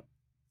where I don't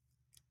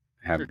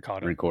have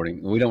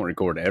recording. We don't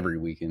record every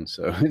weekend,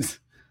 so it's.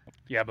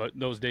 Yeah, but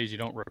those days you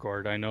don't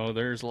record, I know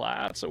there's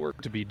lots of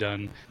work to be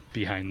done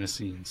behind the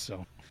scenes.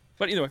 So,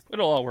 but either way,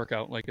 it'll all work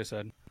out, like I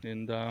said,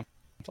 and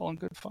it's all in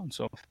good fun.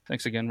 So,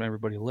 thanks again to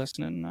everybody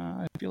listening.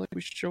 I feel like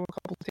we should show a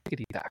couple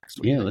tickety talks.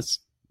 Yeah, let's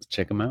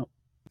check them out.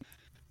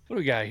 What do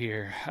we got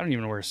here? I don't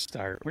even know where to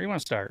start. Where do you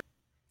want to start?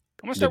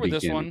 I'm gonna start with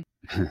this one.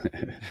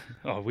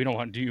 Oh, we don't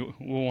want. We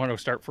want to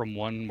start from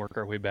 1, work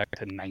our way back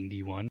to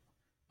 91?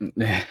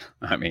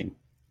 I mean,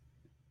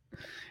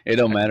 it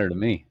don't matter to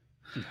me.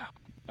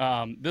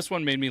 No. This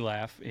one made me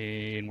laugh.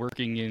 In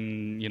working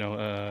in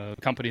a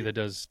company that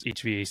does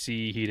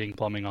HVAC, heating,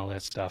 plumbing, all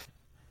that stuff.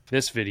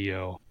 This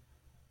video,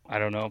 I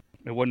don't know.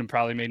 It wouldn't have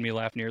probably made me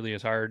laugh nearly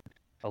as hard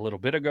a little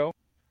bit ago,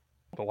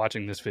 but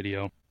watching this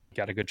video,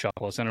 got a good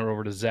chuckle. I sent it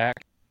over to Zach,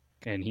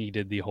 and he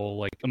did the whole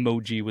like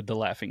emoji with the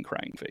laughing,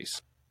 crying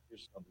face.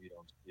 Here's something you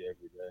don't see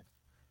every day.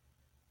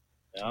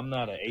 Now, I'm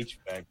not an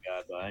HVAC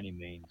guy by any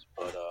means,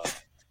 but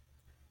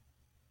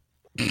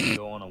I'm gonna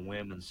go on a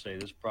whim and say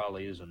this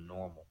probably isn't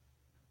normal.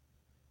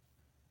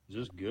 Is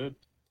this good?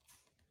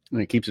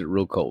 And it keeps it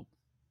real cold.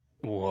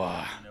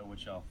 Wow. I know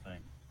what y'all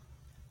think.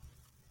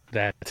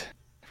 That,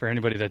 for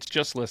anybody that's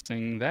just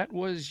listening, that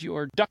was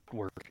your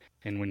ductwork.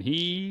 And when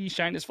he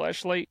shined his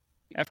flashlight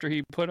after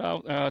he took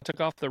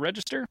off the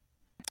register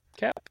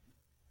cap,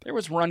 there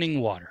was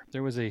running water.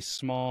 There was a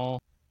small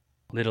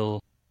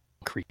little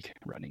creek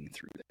running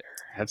through there.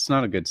 That's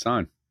not a good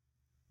sign.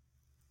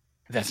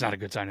 That's not a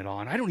good sign at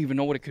all. And I don't even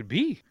know what it could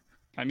be.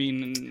 I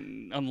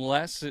mean,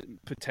 unless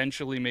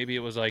potentially maybe it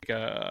was like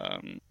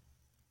a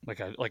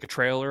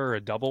trailer or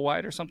a double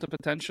wide or something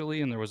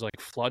potentially, and there was like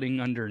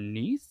flooding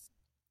underneath.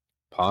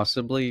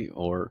 Possibly,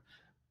 or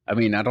I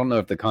mean, I don't know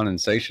if the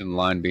condensation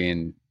line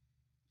being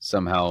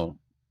somehow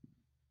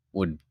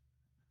would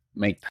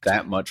make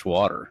that much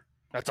water.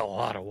 That's a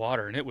lot of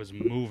water, and it was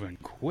moving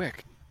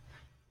quick.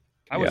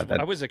 I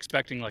was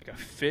expecting like a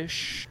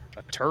fish,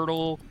 a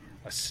turtle,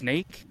 a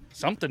snake,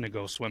 something to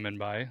go swimming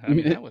by. I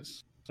mean, that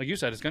was, like you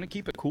said, it's going to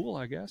keep it cool,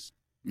 I guess.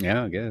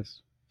 Yeah, I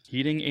guess.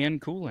 Heating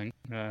and cooling.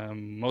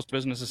 Most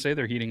businesses say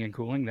they're heating and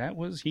cooling. That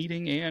was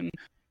heating and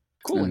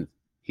cooling.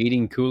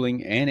 Heating,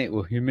 cooling, and it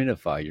will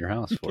humidify your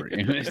house for you.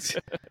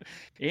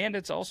 And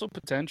it's also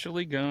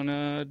potentially going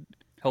to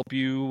help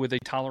you with a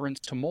tolerance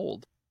to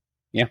mold.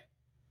 Yeah.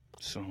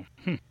 So,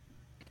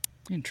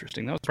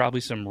 interesting. That was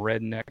probably some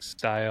redneck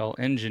style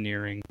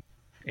engineering.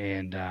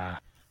 And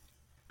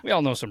we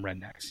all know some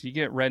rednecks. You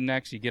get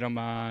rednecks, you get them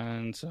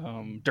on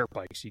some dirt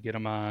bikes, you get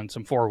them on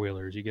some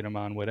four-wheelers, you get them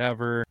on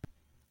whatever.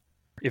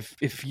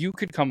 If you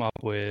could come up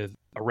with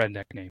a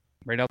redneck name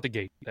right out the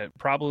gate that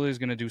probably is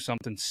going to do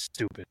something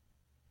stupid,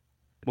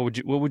 what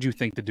would you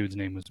think the dude's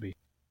name would be?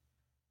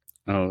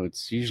 Oh,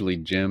 it's usually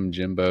Jim,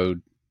 Jimbo,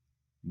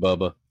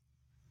 Bubba.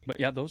 But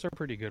yeah, those are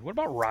pretty good. What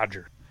about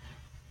Roger?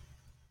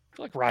 I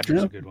feel like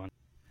Roger's a good one.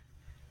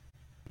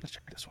 Let's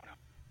check this one out.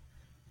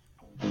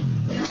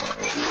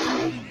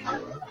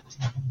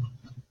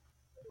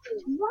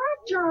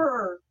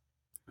 Roger.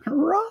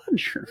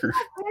 Roger. Okay.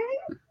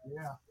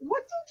 Yeah.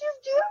 What did you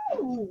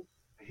do?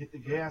 I hit the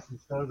gas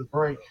instead of the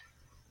brake.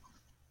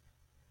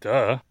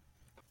 Duh.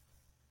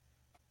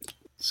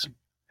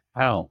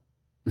 How?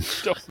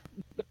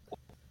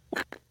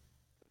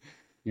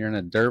 You're on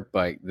a dirt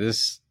bike.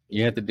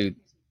 You have to do.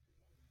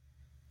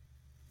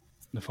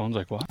 The phone's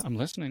like, what? I'm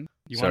listening.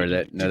 Sorry,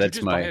 did you that's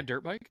just buy a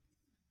dirt bike?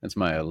 That's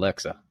my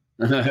Alexa.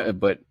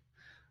 But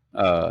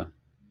no,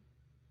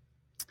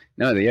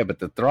 but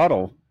the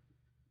throttle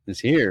is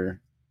here.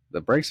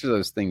 The brakes are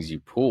those things you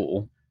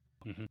pull.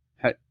 Mm-hmm.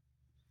 I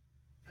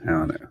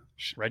don't know.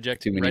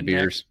 Too many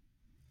beers.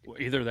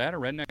 Either that or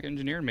Redneck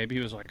engineer. Maybe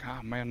he was like,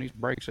 oh man, these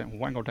brakes ain't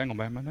wango tangle,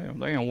 man.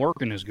 They ain't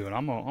working as good.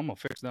 I'm gonna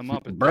fix them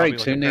up.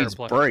 Brakes. Who needs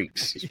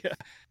brakes? Yeah.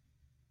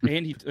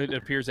 And it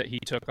appears that he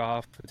took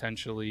off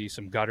potentially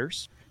some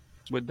gutters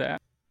with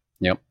that.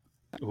 Yep.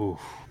 Ooh.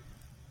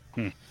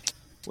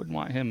 Wouldn't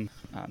want him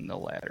on the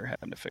ladder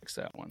having to fix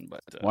that one.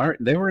 But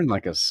they were in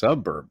like a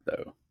suburb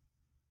though.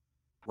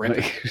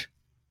 Right.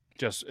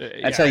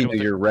 That's how you know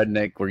you're a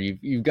redneck. Where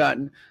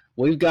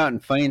we've gotten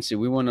fancy.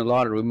 We won a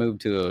lottery. We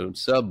moved to a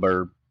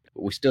suburb,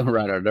 but we still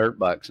ride our dirt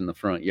bikes in the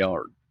front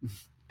yard.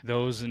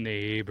 Those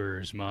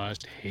neighbors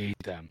must hate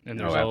them, and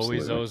there's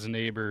always those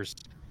neighbors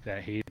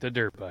that hate the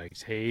dirt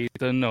bikes, hate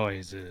the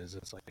noises.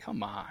 It's like,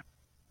 come on.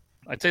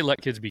 I'd say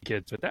let kids be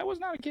kids, but that was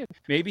not a kid.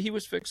 Maybe he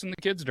was fixing the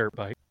kid's dirt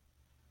bike.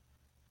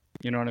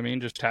 You know what I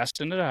mean? Just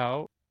testing it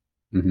out.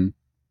 Mm-hmm.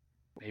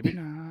 Maybe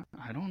not.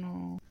 I don't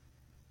know.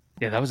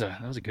 Yeah, that was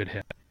a good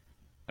hit.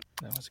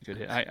 That was a good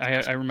hit.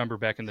 I remember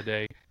back in the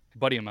day, a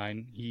buddy of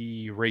mine,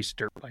 he raced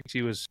dirt bikes.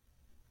 He was,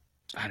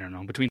 I don't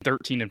know, between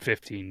 13 and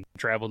 15,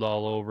 traveled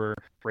all over,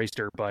 raced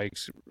dirt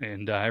bikes,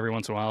 and every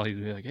once in a while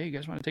he'd be like, hey, you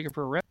guys want to take it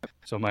for a rip?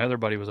 So my other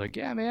buddy was like,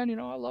 yeah, man,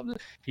 I love this.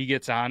 He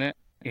gets on it,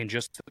 and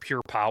just the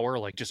pure power,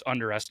 like just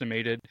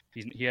underestimated.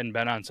 He hadn't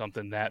been on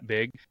something that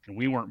big, and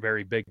we weren't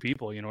very big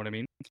people, you know what I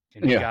mean?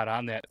 And he got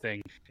on that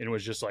thing, and it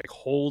was just like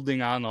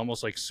holding on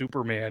almost like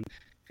Superman,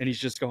 and he's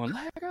just going,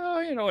 let go,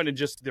 and it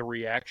just the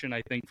reaction,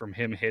 I think, from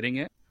him hitting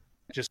it,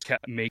 just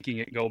kept making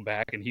it go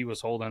back, and he was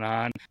holding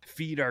on.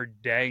 Feet are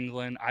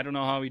dangling. I don't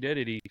know how he did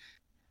it. He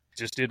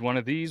just did one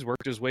of these,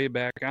 worked his way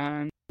back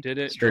on, did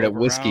it. Straight up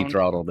whiskey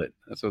throttled it.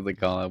 That's what they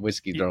call it,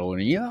 whiskey throttle.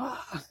 Yeah.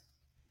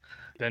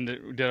 Then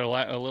did a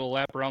little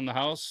lap around the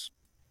house,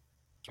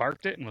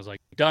 parked it, and was like,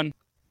 done.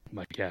 I'm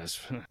like, yes,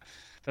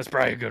 that's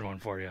probably a good one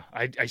for you.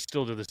 I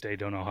still to this day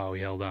don't know how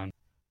he held on.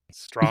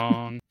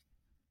 Strong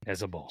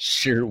as a bull.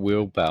 Sheer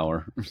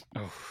willpower.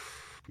 Oh,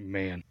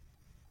 man.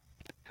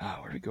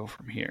 Where do we go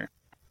from here?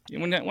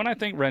 When I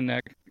think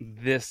redneck,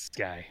 this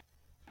guy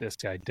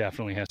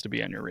definitely has to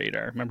be on your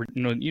radar. Remember,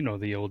 you know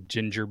the old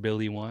Ginger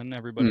Billy one.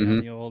 Everybody on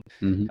the old.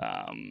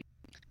 Mm-hmm.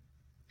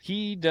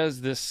 He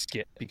does this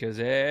skit because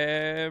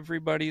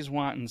everybody's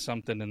wanting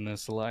something in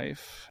this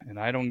life, and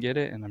I don't get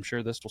it. And I'm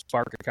sure this will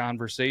spark a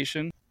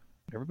conversation.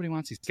 Everybody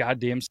wants these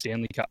goddamn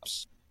Stanley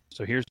Cups.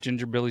 So here's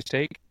Ginger Billy's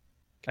take,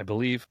 I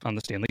believe, on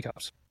the Stanley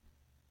Cups.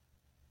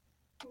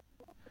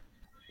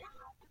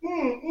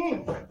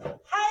 Hey,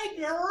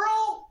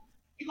 girl,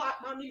 you like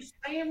my new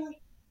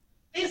Stanley?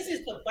 This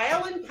is the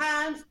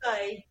Valentine's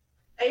Day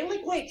Stanley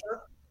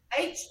Quencher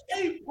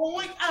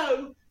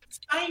H2.0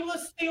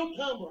 stainless steel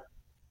tumbler.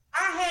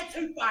 I had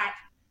to fight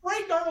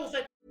 3 girls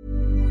at.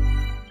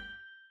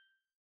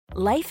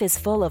 Life is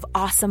full of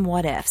awesome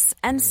what-ifs,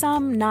 and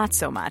some not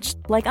so much,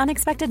 like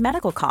unexpected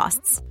medical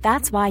costs.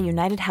 That's why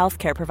United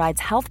Healthcare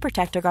provides Health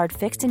Protector Guard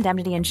fixed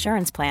indemnity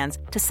insurance plans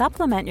to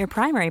supplement your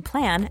primary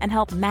plan and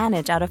help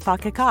manage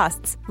out-of-pocket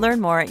costs. Learn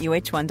more at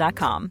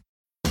UH1.com.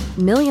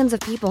 Millions of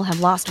people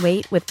have lost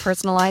weight with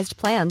personalized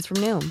plans from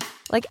Noom,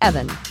 like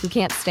Evan, who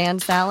can't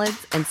stand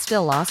salads and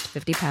still lost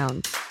 50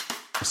 pounds.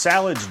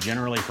 Salads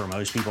generally for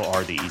most people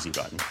are the easy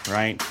button,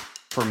 right?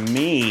 For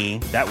me,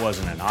 that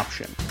wasn't an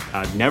option.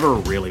 I never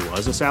really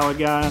was a salad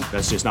guy.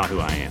 That's just not who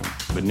I am.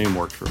 But Noom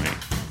worked for me.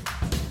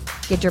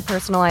 Get your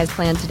personalized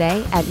plan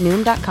today at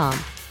Noom.com.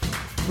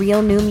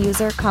 Real Noom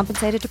user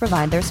compensated to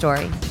provide their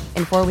story.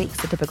 In 4 weeks,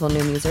 the typical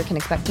Noom user can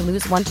expect to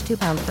lose 1 to 2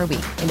 pounds per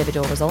week.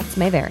 Individual results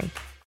may vary.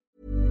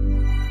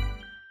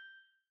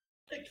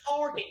 The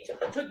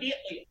Target to get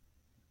it.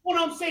 When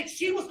I'm saying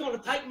she was going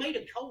to take me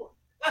to court.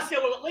 I said,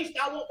 well, at least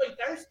I won't be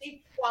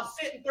thirsty while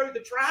sitting through the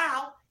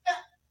trial.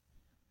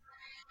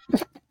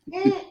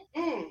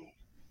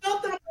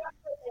 Something about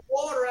taking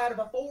water out of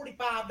a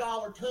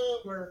 $45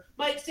 tumbler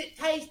makes it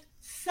taste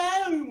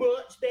so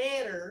much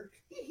better.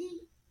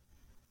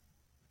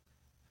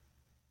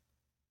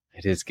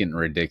 It is getting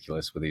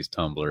ridiculous with these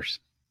tumblers.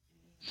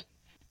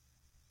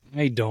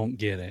 I don't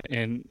get it.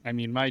 And I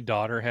mean, my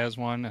daughter has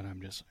one, and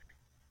I'm just like,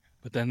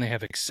 but then they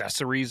have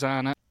accessories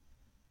on it.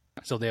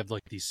 So they have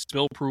like these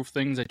spill-proof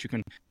things that you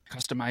can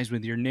customize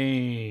with your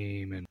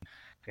name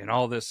and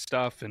all this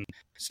stuff. And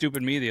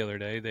stupid me the other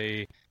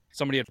day,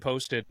 somebody had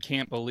posted,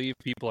 can't believe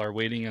people are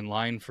waiting in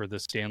line for the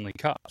Stanley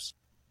Cups.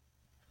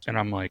 And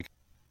I'm like,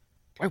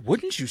 why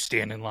wouldn't you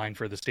stand in line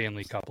for the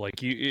Stanley Cup?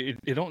 Like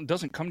it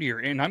doesn't come to your,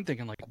 and I'm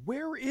thinking like,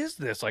 where is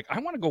this? Like, I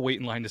want to go wait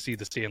in line to see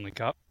the Stanley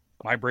Cup.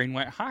 my brain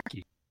went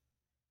hockey.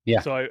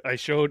 Yeah. So I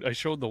showed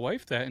the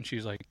wife that, and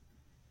she's like,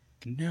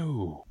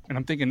 no. And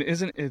I'm thinking,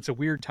 it's a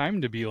weird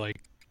time to be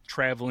like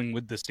traveling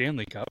with the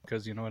Stanley Cup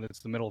because you know what, it's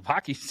the middle of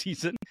hockey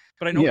season.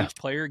 But I know each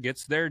player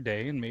gets their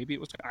day, and maybe it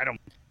was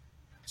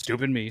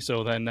stupid me.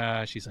 So then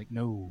she's like,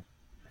 no,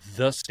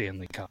 the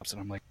Stanley Cups,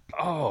 and I'm like,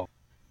 oh,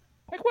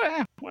 like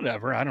what?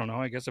 Whatever. I don't know.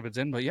 I guess if it's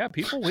in, but yeah,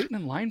 people waiting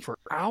in line for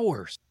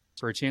hours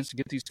for a chance to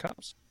get these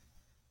cups.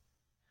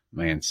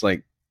 Man, it's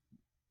like,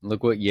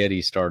 look what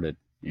Yeti started,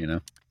 you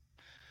know?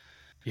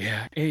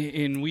 Yeah,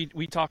 and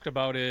we talked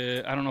about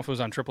it. I don't know if it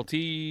was on Triple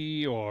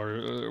T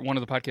or one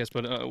of the podcasts,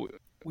 but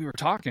we were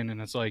talking,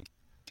 and it's like,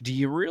 do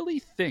you really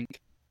think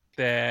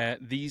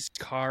that these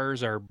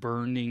cars are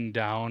burning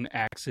down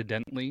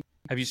accidentally?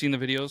 Have you seen the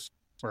videos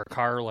where a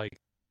car like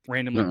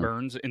randomly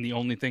burns and the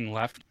only thing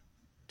left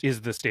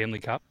is the Stanley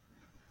Cup?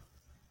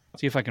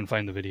 See if I can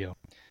find the video.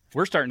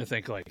 We're starting to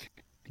think like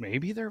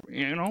maybe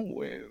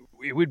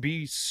it would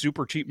be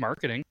super cheap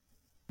marketing.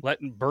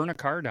 Burn a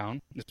car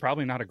down. It's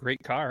probably not a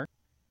great car.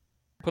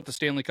 Put the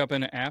Stanley Cup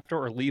in it after,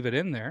 or leave it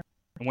in there.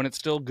 And when it's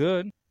still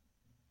good,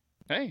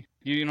 hey,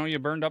 you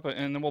burned up,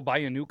 and then we'll buy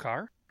you a new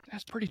car.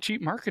 That's pretty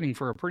cheap marketing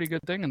for a pretty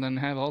good thing, and then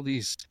have all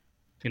these,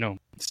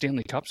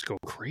 Stanley Cups go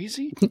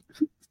crazy.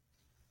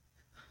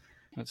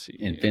 Let's see.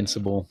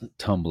 Invincible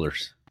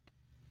tumblers.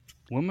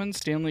 Woman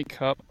Stanley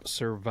Cup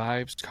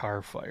survives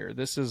car fire.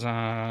 This is a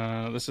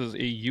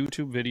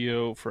YouTube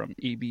video from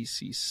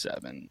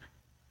ABC7.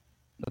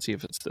 Let's see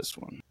if it's this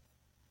one.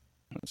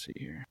 Let's see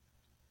here.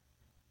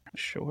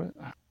 Show it.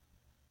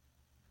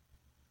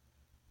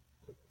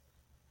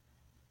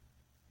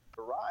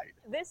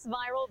 This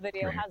viral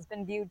video has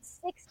been viewed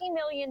 60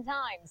 million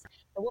times.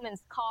 The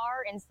woman's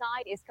car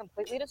inside is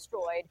completely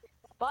destroyed,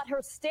 but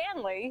her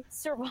Stanley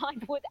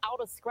survived without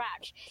a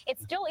scratch. It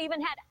still even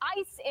had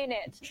ice in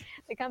it.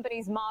 The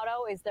company's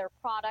motto is their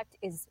product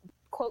is,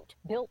 quote,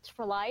 built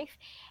for life,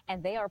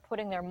 and they are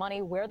putting their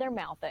money where their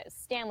mouth is.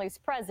 Stanley's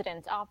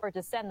president offered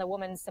to send the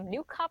woman some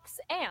new cups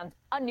and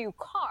a new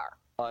car.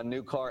 A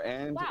new car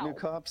and new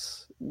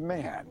cups?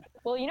 Man.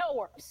 Well, it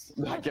works.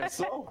 I guess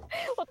so.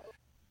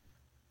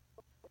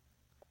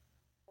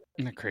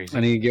 Isn't that crazy?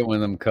 I need to get one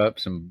of them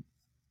cups and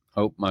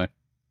hope my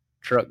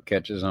truck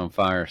catches on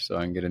fire so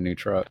I can get a new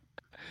truck.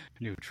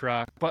 New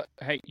truck. But,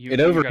 hey. It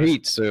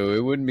overheats, so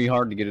it wouldn't be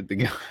hard to get it to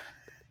go.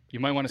 You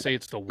might want to say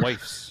it's the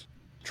wife's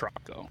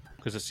truck, though,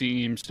 because it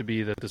seems to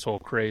be that this whole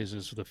craze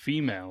is the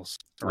females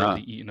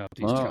really eating up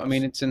these trucks. I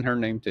mean, it's in her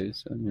name, too,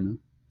 so,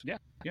 Yeah,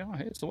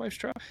 hey, it's the wife's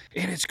truck.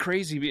 And it's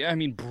crazy. I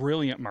mean,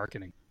 brilliant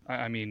marketing.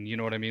 I mean, you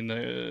know what I mean?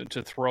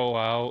 To throw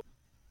out,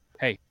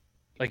 hey,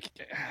 like,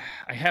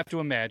 I have to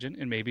imagine,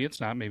 and maybe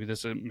it's not, maybe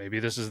this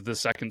is the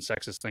second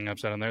sexist thing I've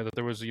said on there, that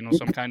there was,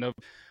 some kind of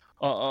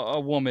a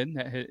woman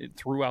that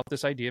threw out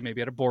this idea,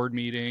 maybe at a board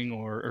meeting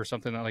or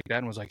something like that,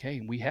 and was like,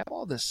 hey, we have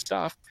all this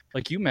stuff.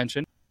 Like you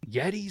mentioned,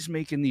 Yeti's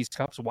making these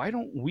cups. Why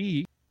don't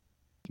we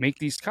make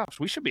these cups?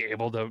 We should be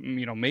able to,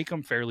 make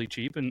them fairly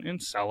cheap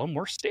and sell them.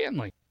 We're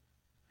Stanley.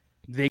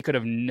 They could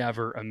have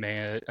never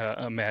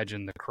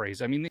imagined the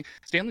craze. I mean,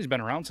 Stanley's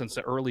been around since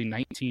the early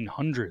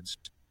 1900s.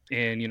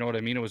 And you know what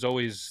I mean? It was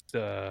always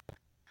the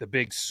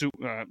big soup,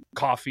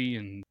 coffee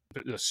and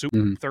the soup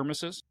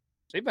thermoses.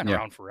 They've been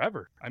around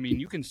forever. I mean,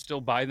 you can still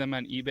buy them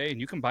on eBay,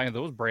 and you can buy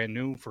those brand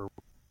new for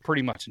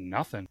pretty much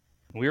nothing.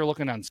 We were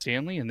looking on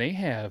Stanley, and they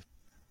have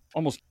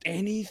almost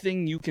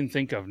anything you can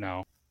think of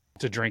now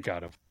to drink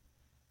out of.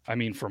 I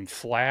mean, from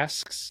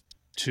flasks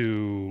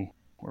to,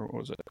 where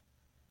was it?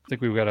 I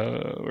think we've got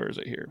where is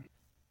it here?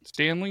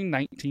 Stanley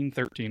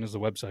 1913 is the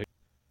website.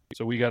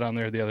 So we got on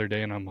there the other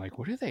day, and I'm like,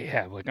 what do they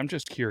have? Like, I'm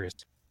just curious.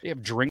 They have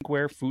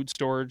drinkware, food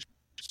storage,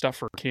 stuff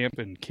for camp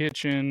and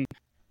kitchen.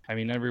 I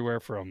mean, everywhere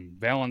from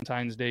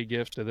Valentine's Day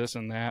gifts to this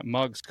and that.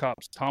 Mugs,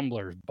 cups,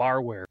 tumblers,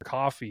 barware,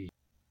 coffee,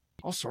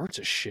 all sorts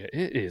of shit.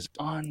 It is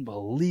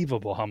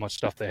unbelievable how much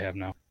stuff they have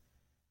now.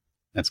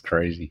 That's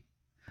crazy.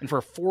 And for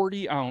a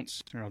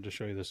 40-ounce, here, I'll just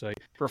show you the site.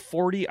 For a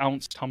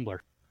 40-ounce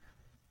tumbler,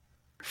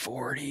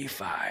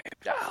 $45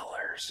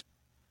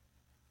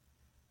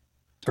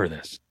 for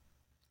this.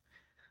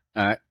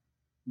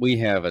 We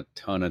have a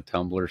ton of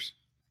tumblers.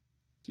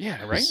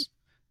 Yeah, right?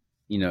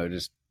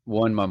 Just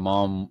one, my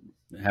mom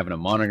having a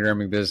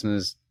monogramming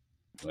business.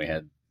 We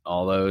had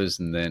all those.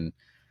 And then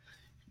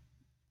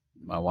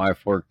my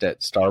wife worked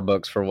at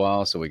Starbucks for a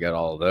while, so we got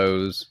all of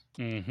those.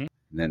 Mm-hmm. And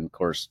then, of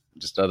course,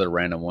 just other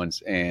random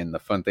ones. And the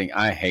fun thing,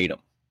 I hate them.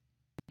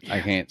 Yeah.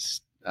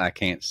 I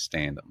can't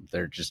stand them.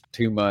 They're just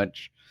too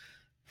much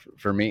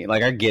for me.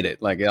 Like, I get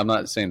it. Like, I'm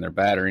not saying they're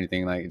bad or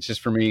anything. Like, it's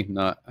just for me,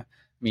 not... I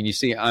mean, you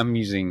see, I'm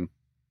using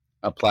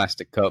a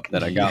plastic cup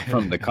that I got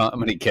from the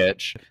comedy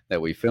catch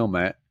that we film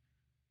at,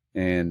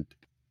 and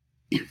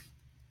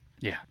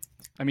yeah,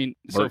 I mean,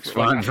 works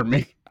fine for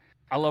me.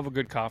 I love a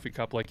good coffee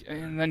cup,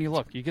 and then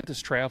you get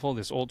this travel,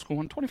 this old school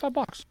one, $25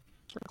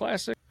 for a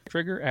classic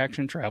Trigger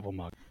Action travel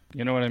mug.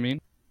 You know what I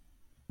mean?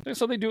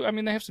 So they do. I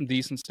mean, they have some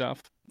decent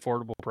stuff,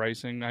 affordable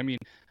pricing. I mean,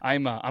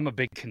 I'm a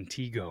big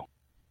Contigo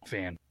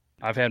fan.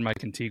 I've had my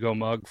Contigo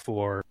mug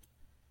for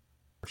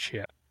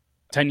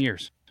 10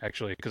 years,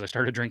 actually, because I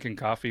started drinking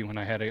coffee when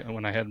I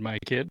had my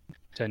kid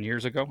 10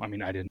 years ago. I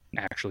mean, I didn't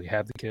actually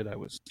have the kid. I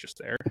was just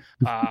there.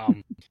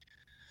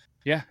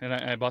 Yeah, and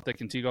I bought the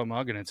Contigo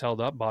mug, and it's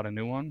held up. Bought a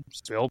new one.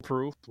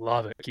 Spill-proof.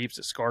 Love it. Keeps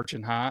it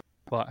scorching hot.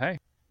 But, hey,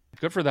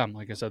 good for them.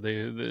 Like I said,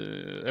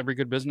 every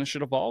good business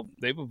should evolve.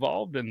 They've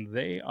evolved, and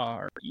they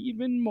are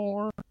even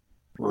more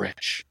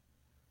rich.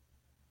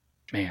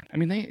 Man, I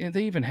mean,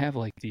 they even have,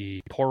 like,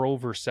 the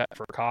pour-over set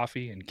for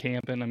coffee and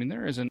camping. I mean,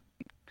 there isn't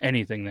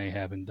anything they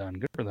haven't done.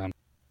 Good for them.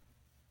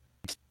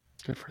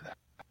 Good for them.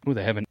 Ooh,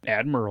 they have an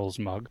Admiral's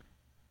mug.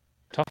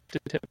 Tough to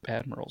tip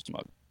Admiral's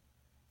mug.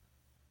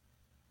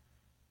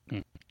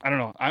 I don't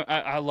know.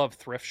 I love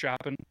thrift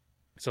shopping.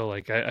 So,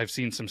 like, I've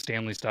seen some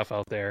Stanley stuff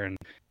out there, and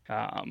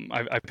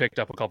I picked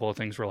up a couple of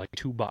things for, like,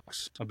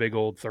 $2. A big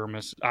old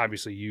thermos.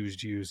 Obviously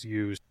used.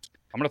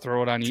 I'm going to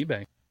throw it on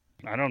eBay.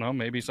 I don't know.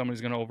 Maybe somebody's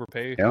going to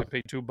overpay. Yeah. I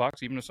pay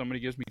 $2, even if somebody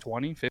gives me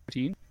 20,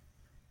 15.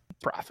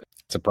 Profit.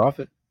 It's a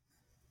profit.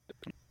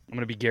 I'm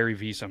going to be Gary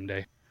V someday.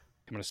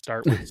 I'm going to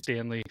start with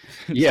Stanley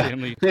Yeah.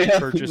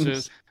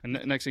 purchases. And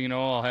next thing you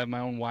know, I'll have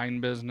my own wine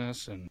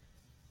business. And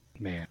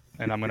I'm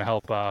going to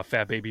help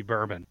Fat Baby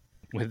Bourbon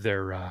with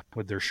their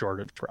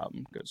shortage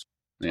problem. Because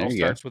it all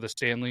starts with a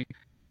Stanley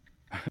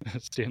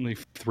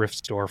thrift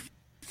store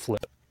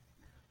flip.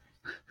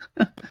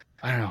 I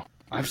don't know.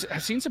 I've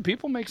seen some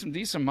people make some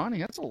decent money.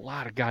 That's a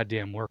lot of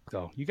goddamn work,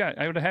 though.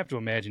 I would have to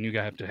imagine you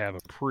have to have a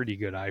pretty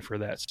good eye for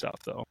that stuff,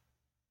 though.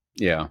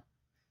 Yeah.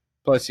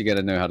 Plus, you got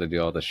to know how to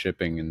do all the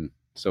shipping and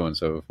so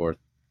forth.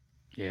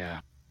 Yeah.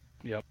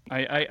 Yep.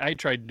 I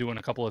tried doing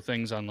a couple of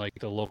things on, like,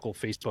 the local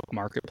Facebook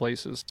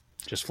marketplaces,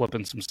 just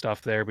flipping some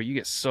stuff there. But you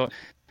get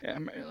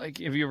like,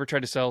 have you ever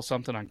tried to sell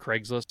something on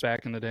Craigslist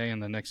back in the day,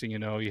 and the next thing you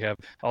know, you have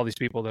all these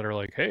people that are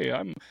like, hey,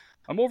 I'm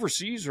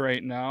overseas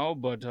right now,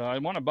 but I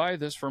want to buy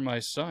this for my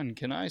son.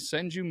 Can I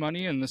send you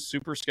money in this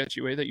super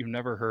sketchy way that you've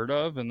never heard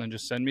of, and then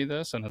just send me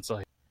this? And it's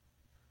like,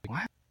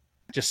 what?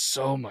 Just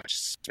so much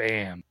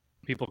spam.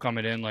 People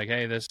coming in like,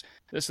 hey, this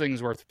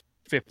thing's worth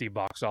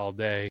 $50 all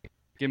day.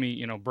 Give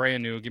me,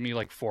 brand new. Give me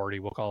like 40.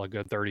 We'll call it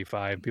good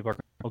 35. People are,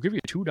 I'll give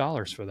you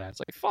 $2 for that. It's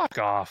like, fuck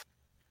off.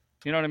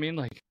 You know what I mean?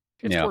 Like,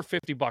 it's worth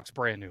 $50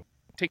 brand new.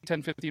 Take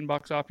 $10,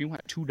 $15 off. You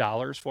want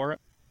 $2 for it?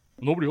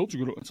 Nobody else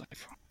is gonna. It's like,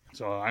 fuck.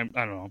 So I don't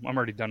know. I'm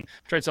already done.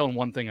 Tried selling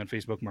one thing on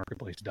Facebook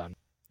Marketplace. Done.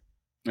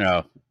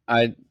 Oh,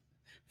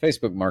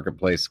 Facebook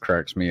Marketplace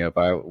cracks me up.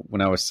 When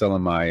I was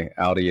selling my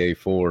Audi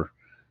A4,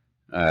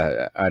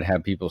 I'd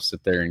have people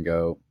sit there and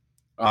go,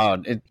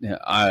 "Oh,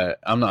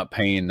 I'm not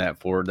paying that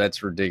for it.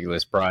 That's a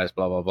ridiculous price."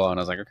 Blah blah blah. And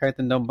I was like, "Okay,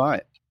 then don't buy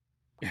it."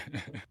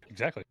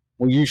 Exactly.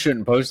 Well, you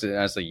shouldn't post it.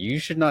 I was like, "You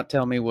should not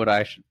tell me what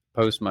I should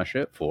post my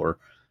shit for.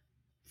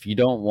 If you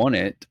don't want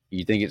it,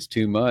 you think it's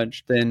too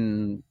much,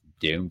 then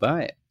don't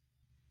buy it."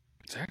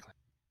 Exactly.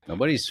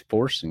 Nobody's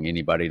forcing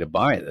anybody to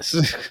buy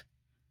this.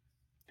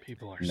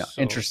 People are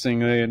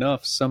Interestingly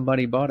enough,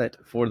 somebody bought it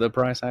for the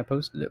price I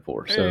posted it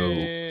for.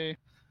 Hey. So,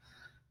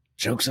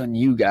 joke's on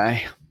you,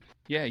 guy.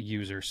 Yeah,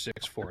 user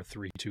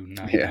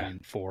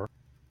 6432994.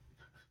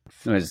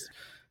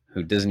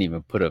 Who doesn't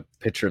even put a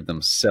picture of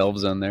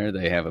themselves on there.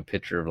 They have a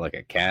picture of like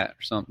a cat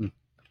or something.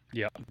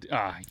 Yeah.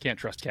 You can't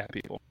trust cat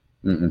people.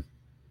 Mm-mm.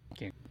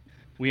 Can't.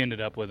 We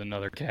ended up with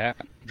another cat,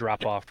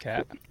 drop-off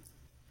cat.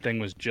 Thing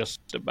was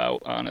just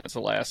about on its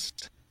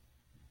last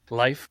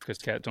life, because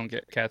cats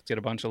get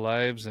a bunch of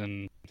lives,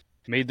 and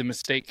made the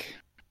mistake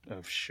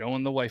of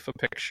showing the wife a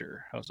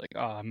picture. I was like,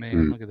 oh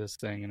man, look at this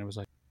thing. And it was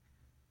like,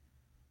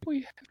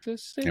 we have to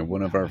say. And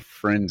one of our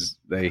friends,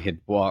 they had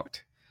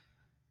walked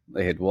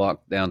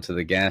down to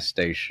the gas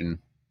station,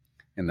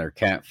 and their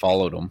cat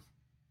followed them.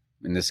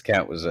 And this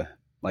cat was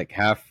like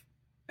half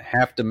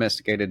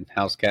domesticated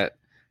house cat,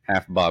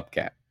 half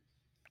bobcat.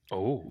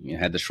 Oh, it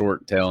had the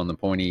short tail and the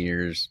pointy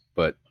ears,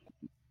 but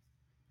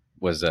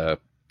was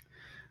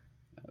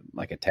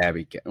like a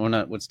tabby cat. Well,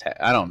 not what's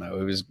I don't know.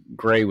 It was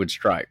gray with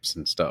stripes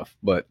and stuff,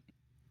 but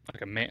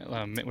like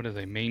what are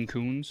they? Maine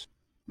Coons?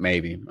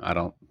 Maybe I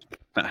don't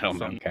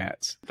know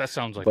cats. That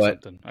sounds like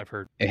something I've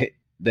heard.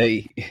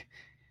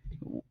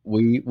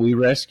 We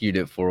rescued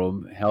it for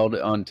them, held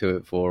onto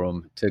it for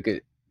them, took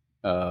it.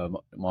 My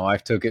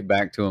wife took it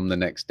back to them the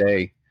next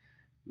day.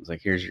 I was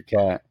like, "Here's your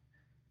cat,"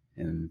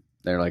 and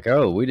they're like,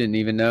 "Oh, we didn't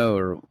even know,"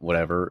 or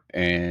whatever.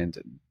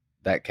 And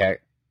that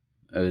cat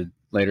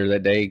later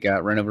that day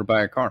got run over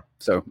by a car.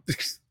 So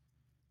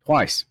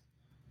twice.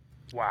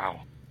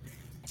 Wow,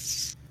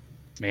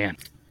 man.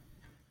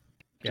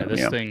 Yeah,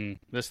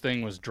 this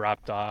thing was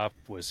dropped off,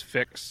 was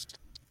fixed,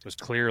 was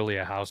clearly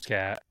a house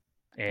cat,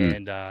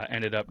 and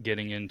ended up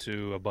getting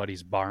into a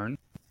buddy's barn,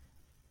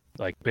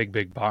 like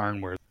big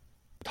barn where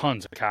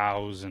tons of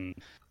cows and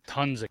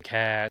tons of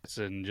cats,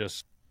 and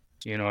just,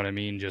 you know what I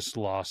mean, just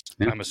lost,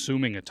 I'm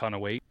assuming, a ton of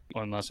weight,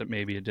 unless it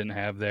didn't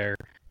have there.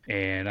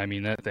 And I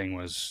mean, that thing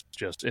was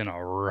just in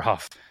a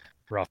rough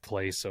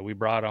place. So we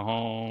brought it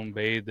home,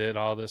 bathed it,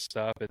 all this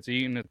stuff. It's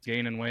eating, it's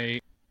gaining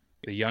weight.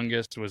 The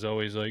youngest was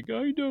always like,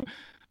 I don't,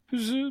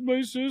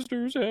 my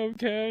sisters have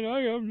cat,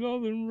 I have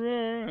nothing.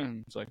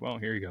 And it's like, well,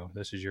 here you go.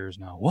 This is yours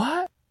now.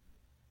 What?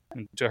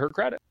 And to her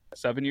credit,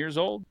 7 years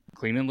old,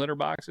 cleaning litter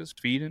boxes,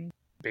 feeding,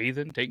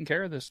 bathing, taking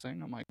care of this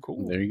thing. I'm like,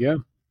 cool. There you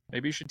go.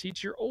 Maybe you should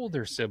teach your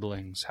older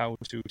siblings how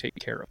to take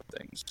care of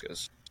things.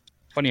 Because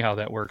funny how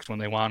that works when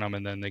they want them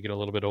and then they get a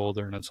little bit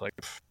older and it's like,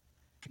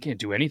 I can't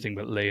do anything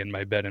but lay in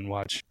my bed and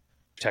watch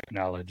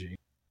technology.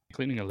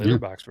 Cleaning a litter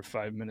box for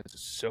 5 minutes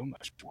is so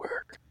much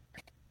work.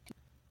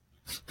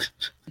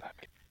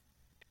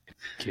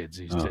 Kids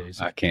these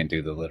days. I can't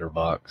do the litter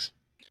box.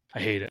 I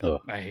hate it.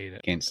 Ugh. I hate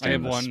it. Can't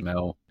stand the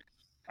smell.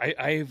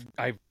 I've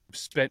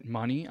spent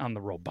money on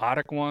the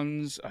robotic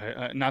ones,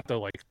 not the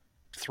like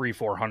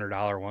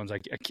 $300-$400 ones. I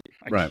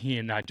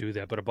cannot do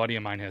that. But a buddy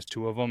of mine has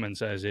 2 of them and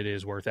says it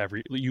is worth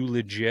you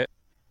legit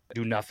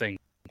do nothing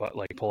but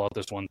like pull out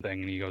this one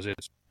thing, and he goes,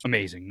 it's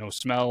amazing. No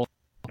smell,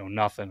 no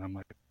nothing. I'm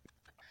like,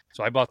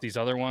 so I bought these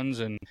other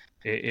ones, and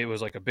it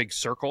was like a big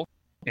circle,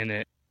 and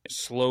it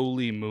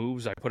slowly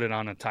moves. I put it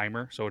on a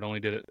timer, so it only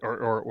did it,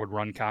 or it would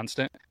run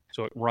constant.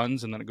 So it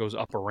runs, and then it goes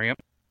up a ramp,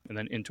 and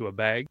then into a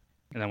bag,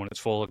 and then when it's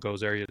full, it goes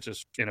there. It's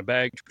just in a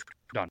bag,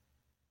 done.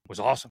 It was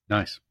awesome.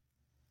 Nice.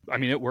 I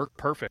mean, it worked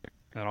perfect.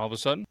 And then all of a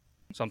sudden,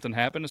 something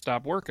happened, it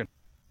stopped working.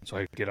 So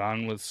I get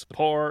on with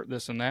support,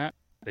 this and that.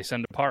 They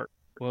send a part.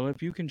 Well,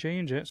 if you can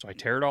change it. So I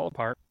tear it all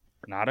apart.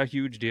 Not a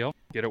huge deal.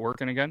 Get it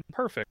working again.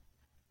 Perfect.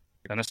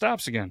 Then it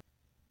stops again.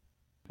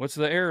 What's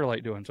the error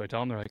light doing? So I tell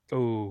them, they're like,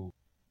 oh,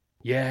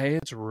 yeah,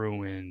 it's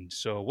ruined.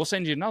 So we'll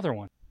send you another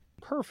one.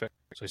 Perfect.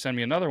 So they send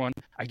me another one.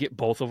 I get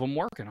both of them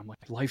working. I'm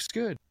like, life's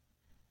good.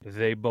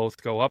 They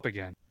both go up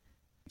again.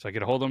 So I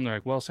get a hold of them. They're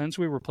like, well, since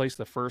we replaced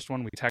the first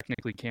one, we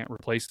technically can't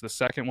replace the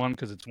second one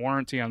because it's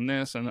warranty on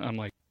this. And I'm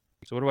like,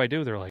 so what do I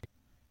do? They're like,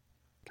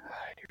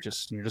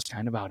 you're just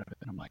kind of out of it.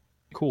 And I'm like,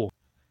 cool.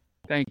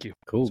 Thank you.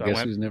 Cool. So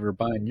Guess who's never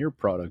buying your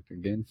product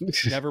again?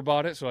 Never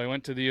bought it. So I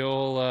went to the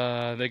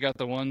old, they got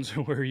the ones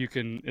where you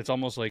can, it's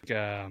almost like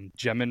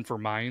Gemin for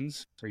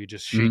mines, where you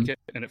just shake it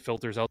and it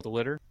filters out the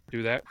litter.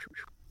 Do that.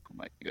 I'm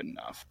like, good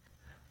enough.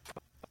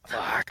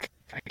 Fuck.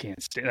 I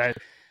can't stand that.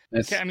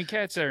 I mean,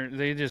 cats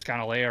they just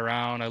kind of lay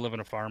around. I live in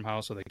a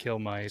farmhouse, so they kill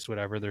mice,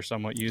 whatever. They're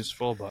somewhat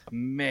useful, but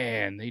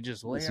man, they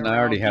just lay around. I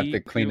already have to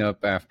clean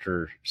up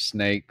after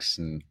snakes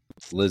and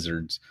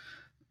lizards,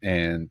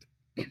 and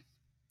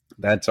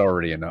that's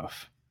already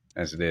enough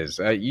as it is.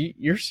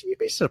 You'd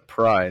be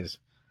surprised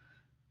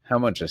how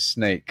much a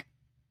snake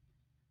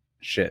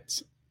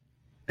shits.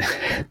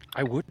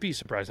 I would be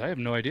surprised. I have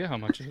no idea how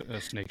much a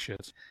snake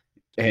shits.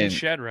 And they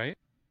shed, right?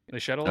 They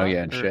shed a lot? Oh,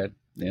 yeah, and shed.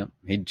 Yeah,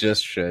 he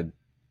just shed.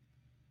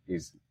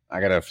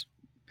 I got to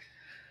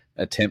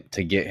attempt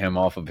to get him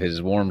off of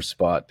his warm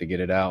spot to get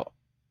it out.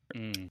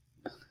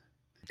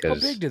 How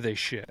big do they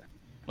shit?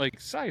 Like,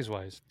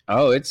 size-wise?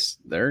 Oh,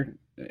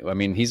 I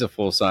mean, he's a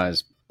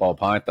full-size ball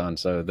python,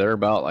 so they're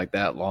about like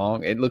that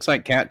long. It looks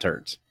like cat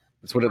turds.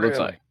 That's what it looks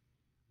like.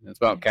 It's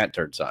about cat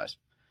turd size.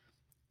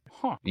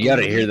 Huh. You got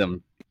to hear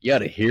them. You got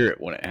to hear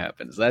it when it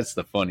happens. That's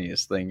the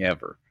funniest thing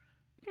ever.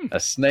 A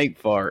snake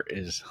fart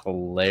is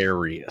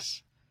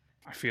hilarious.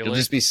 I feel You'll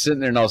just be sitting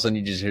there and all of a sudden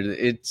you just hear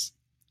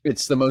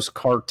it's the most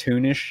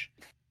cartoonish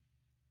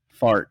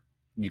fart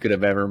you could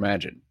have ever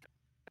imagined.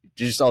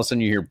 Just all of a sudden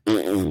you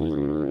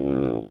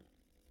hear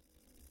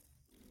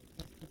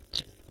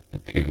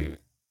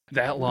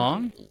that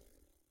long?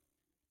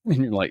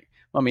 And you're like,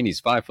 I mean, he's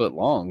 5 foot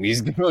long.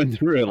 He's going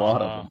through a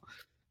lot of them.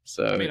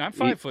 So I mean, I'm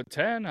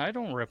 5'10". I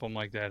don't rip them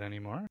like that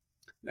anymore.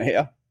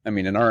 Yeah. I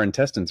mean, and our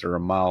intestines are a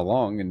mile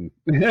long, and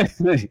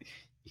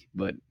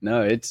but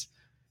no, it's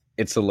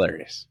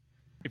hilarious.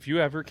 If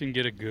you ever can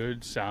get a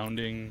good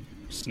sounding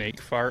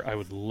snake fart, I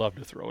would love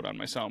to throw it on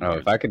my soundboard. Oh,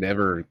 if I could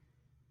ever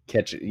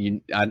catch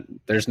it,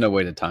 there's no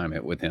way to time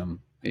it with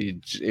him.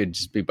 It'd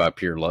just be by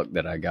pure luck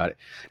that I got it.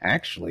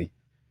 Actually,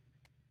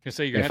 if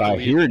I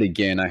hear it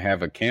again, I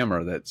have a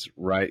camera that's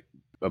right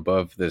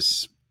above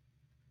this.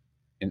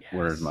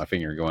 Where's my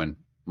finger going?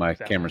 My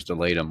camera's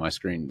delayed on my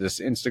screen. This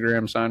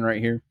Instagram sign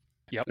right here.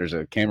 Yep. There's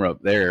a camera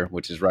up there,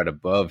 which is right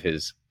above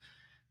his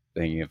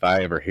thing. If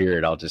I ever hear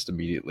it, I'll just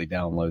immediately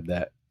download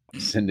that,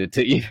 send it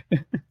to you.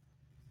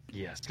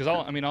 Yes, because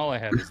all I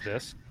have is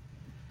this.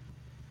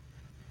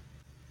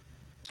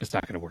 It's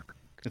not going to work.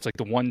 It's like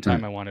the one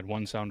time I wanted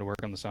one sound to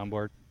work on the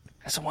soundboard.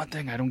 That's the one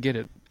thing I don't get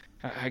it.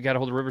 I got a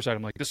hold of Riverside.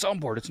 I'm like, the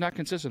soundboard, it's not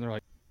consistent. They're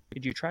like,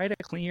 did you try to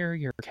clear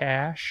your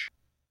cache?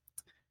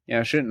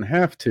 Yeah, I shouldn't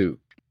have to.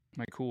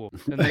 I'm like, cool.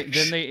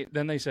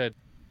 Then they said,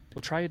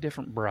 well, try a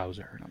different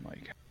browser. And I'm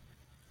like,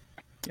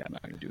 yeah, I'm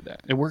not going to do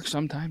that. It works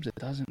sometimes. It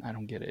doesn't. I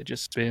don't get it. It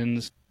just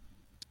spins.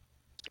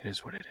 It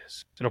is what it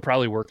is. It'll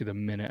probably work the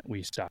minute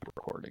we stop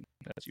recording.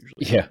 That's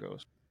usually how it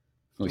goes.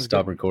 We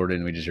stop recording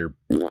and we just hear.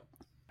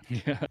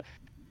 Yeah.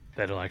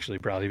 That'll actually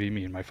probably be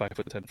me and my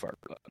 5'10" fart.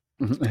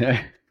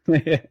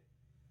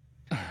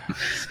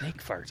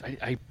 Snake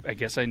farts. I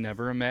guess I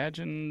never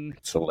imagined.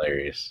 It's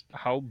hilarious.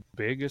 How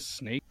big a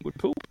snake would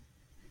poop.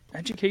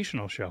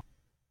 Educational show.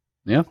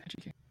 Yeah.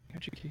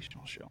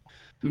 Educational show.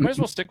 We might as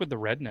well stick with the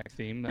redneck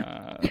theme.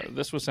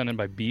 This was sent in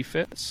by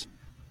B-Fits.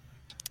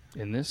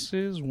 And this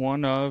is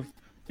one of,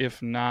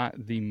 if not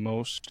the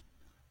most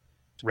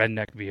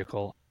redneck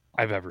vehicle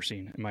I've ever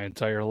seen in my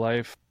entire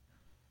life.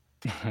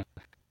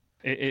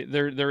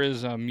 There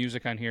is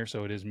music on here,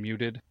 so it is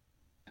muted.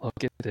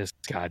 Look at this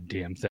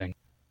goddamn thing.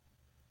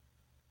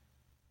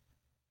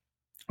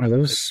 Are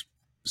those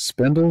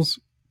spindles?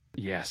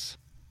 Yes.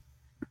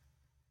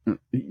 With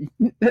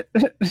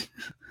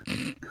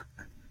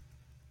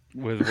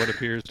what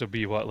appears to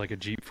be like a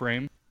Jeep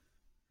frame?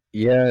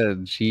 Yeah,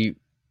 Jeep.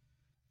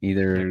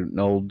 Either an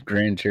old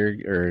Grand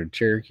Cherokee or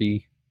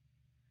Cherokee.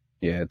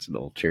 Yeah, it's an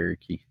old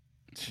Cherokee.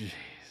 Jesus.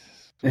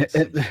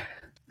 And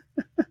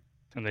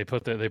they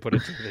put it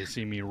to They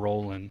See Me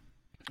Rolling.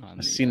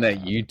 I've seen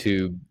that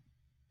YouTube.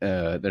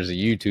 There's a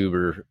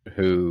YouTuber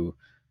who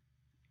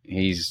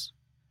he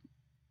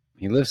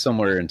lives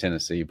somewhere in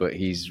Tennessee, but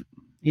he's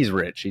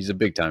rich. He's a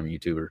big time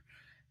YouTuber,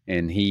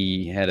 and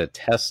he had a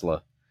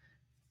Tesla,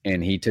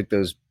 and he took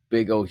those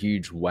big old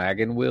huge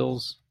wagon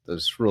wheels,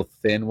 those real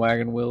thin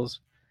wagon wheels,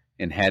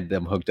 and had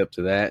them hooked up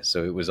to that,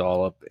 so it was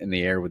all up in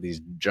the air with these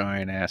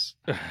giant ass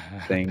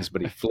things.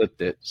 But he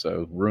flipped it,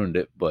 so ruined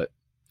it. But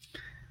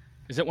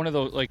is it one of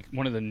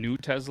the new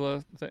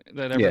Tesla that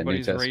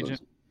everybody's raging?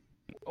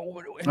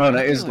 Oh no,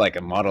 it's like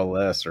a Model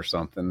S or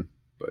something.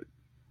 But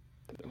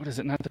what is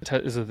it? Not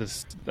the is it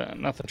this?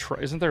 Not the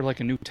truck? Isn't there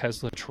like a new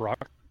Tesla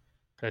truck?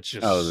 That's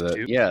just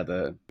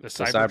the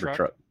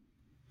Cybertruck.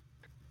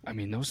 I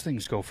mean, those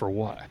things go for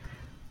what?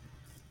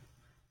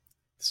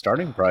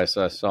 Starting price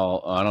I saw,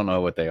 I don't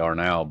know what they are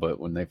now, but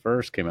when they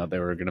first came out, they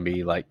were going to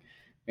be like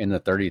in the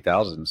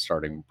 30,000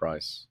 starting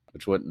price,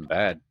 which wasn't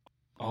bad.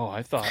 Oh,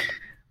 I thought.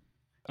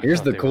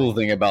 Here's the cool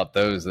thing about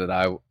those that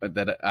I,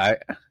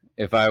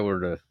 if I were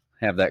to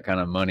have that kind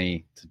of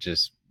money to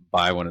just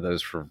buy one of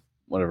those for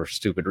whatever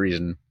stupid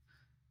reason,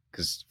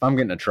 because if I'm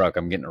getting a truck,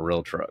 I'm getting a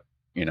real truck,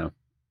 you know?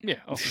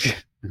 Yeah. Okay.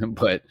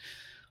 But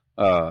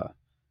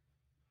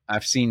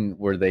I've seen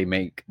where they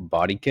make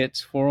body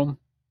kits for them.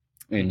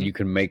 And you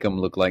can make them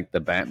look like the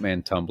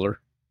Batman tumbler.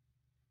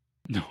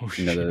 No shit.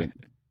 You know,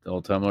 the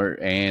old tumbler.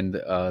 And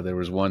there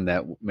was one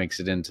that makes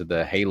it into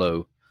the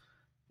Halo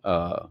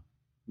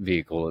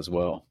vehicle as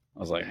well. I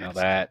was like, now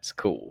that's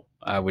cool.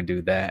 I would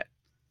do that.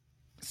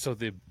 So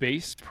the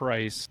base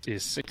price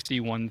is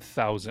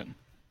 $61,000.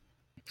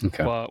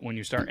 Okay. But when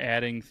you start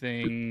adding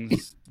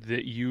things,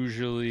 that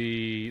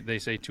usually they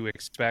say to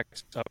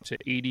expect up to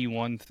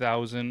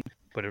 $81,000,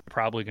 but it's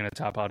probably going to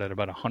top out at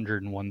about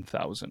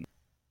 $101,000.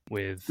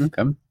 With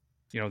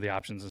the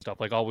options and stuff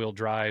like all-wheel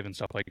drive and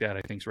stuff like that,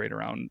 I think is right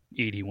around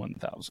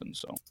 81,000.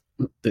 So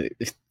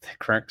it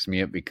cracks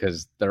me up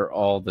because they're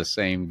all the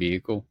same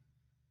vehicle.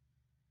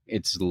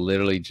 It's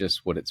literally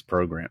just what it's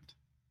programmed.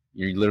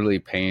 You're literally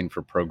paying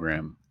for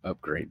program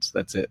upgrades.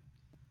 That's it.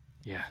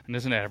 Yeah, and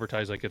isn't it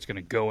advertised like it's going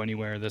to go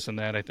anywhere, this and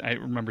that? I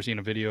remember seeing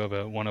a video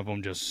of one of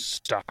them just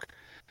stuck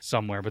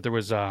somewhere. But there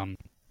was a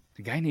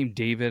guy named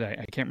David.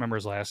 I can't remember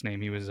his last name.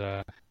 He was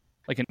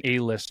like an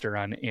A-lister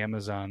on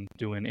Amazon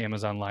doing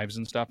Amazon Lives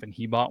and stuff, and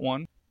he bought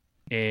one.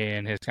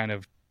 And his kind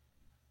of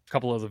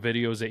couple of the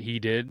videos that he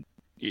did,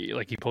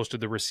 he posted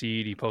the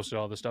receipt, he posted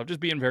all this stuff, just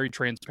being very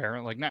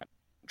transparent, like not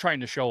trying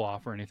to show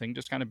off or anything,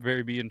 just kind of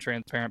very being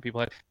transparent.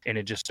 And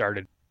it just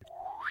started.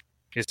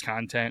 His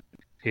content,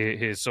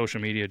 his social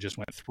media just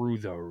went through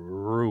the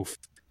roof.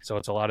 So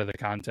it's a lot of the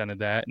content of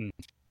that, and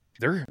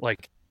they're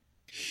like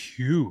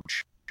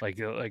huge. Like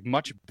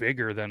much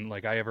bigger than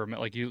like I ever met.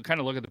 Like you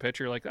kind of look at the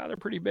picture, like, oh, they're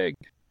pretty big.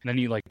 And then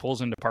he like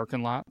pulls into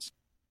parking lots,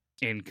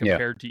 and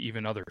compared to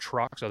even other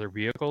trucks, other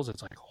vehicles,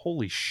 it's like,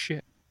 holy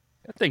shit,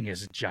 that thing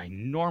is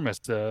ginormous.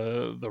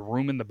 The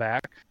room in the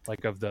back,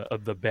 like of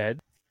the bed,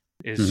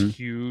 is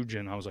huge.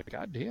 And I was like,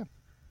 god damn.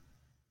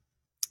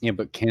 Yeah,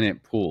 but can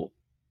it pull?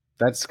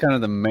 That's kind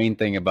of the main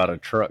thing about a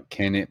truck.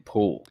 Can it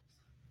pull?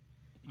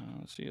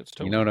 Let's see, it's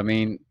you know what I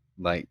mean?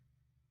 Like,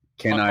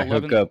 can I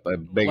hook up a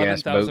big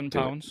ass boat? 11,000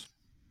 pounds.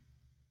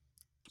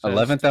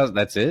 11,000.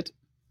 That's it.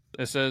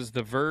 It says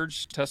the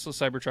Verge Tesla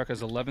Cybertruck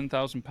has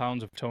 11,000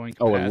 pounds of towing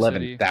capacity. Oh,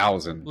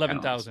 11,000.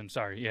 11,000.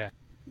 Sorry, yeah.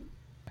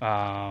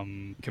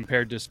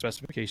 Compared to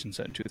specification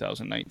set in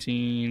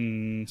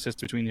 2019,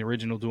 sits between the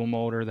original dual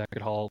motor that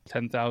could haul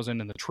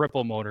 10,000 and the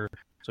triple motor.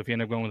 So if you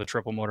end up going with a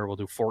triple motor, we'll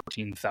do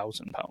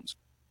 14,000 pounds.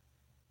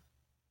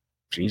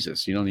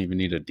 Jesus, you don't even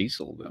need a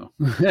diesel though.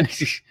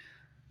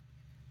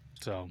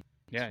 So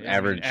yeah,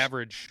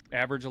 average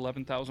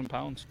 11,000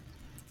 pounds.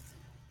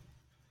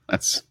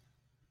 That's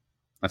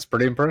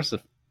pretty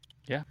impressive.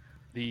 Yeah,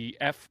 the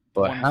F.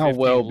 But how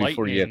well Lightning,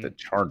 before you have to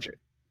charge it?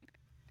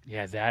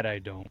 Yeah, that I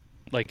don't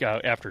like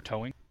after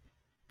towing.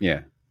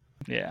 Yeah,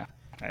 that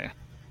I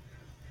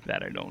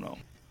don't know.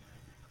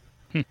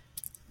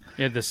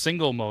 Yeah, the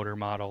single motor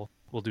model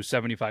will do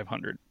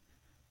 7,500.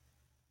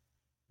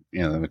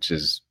 Yeah, which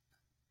is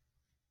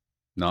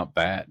not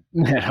bad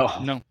at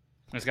all. No,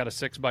 it's got a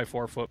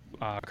 6x4 foot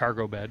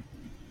cargo bed.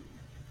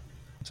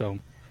 So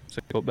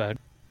 6-foot bed.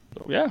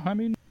 So, yeah, I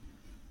mean,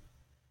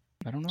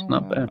 I don't know. It's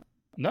not bad.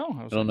 No,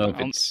 I don't know if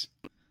it's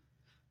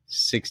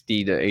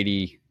 $60,000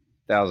 to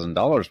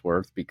 $80,000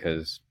 worth,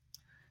 because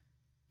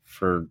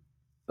for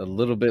a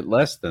little bit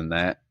less than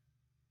that,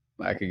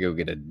 I could go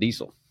get a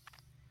diesel.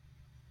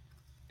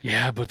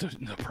 Yeah, but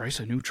the price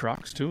of new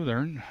trucks too.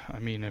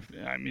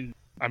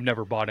 I've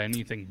never bought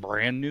anything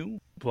brand new,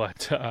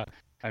 but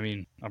I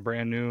mean, a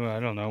brand new,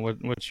 I don't know,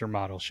 what's your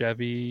model?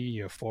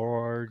 Chevy, a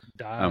Ford,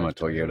 Dodge? I'm a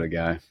Toyota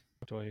guy.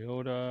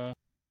 Toyota.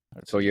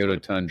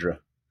 Toyota Tundra.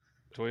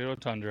 Toyota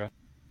Tundra.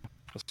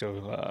 Let's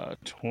go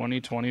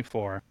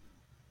 2024.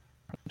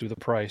 Do the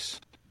price.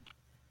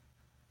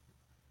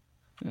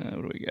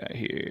 What do we got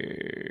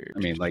here? I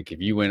mean, like, if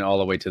you went all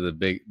the way to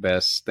the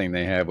best thing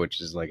they have,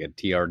 which is like a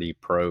TRD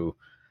Pro,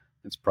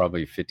 it's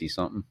probably 50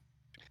 something.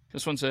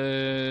 This one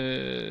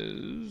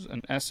says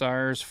an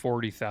SR is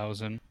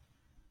 40,000,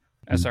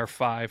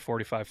 SR5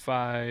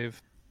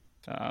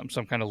 45.5,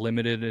 some kind of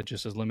limited. It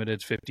just says limited.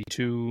 It's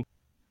 52,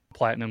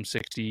 platinum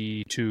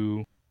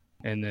 62,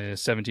 and the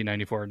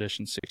 1794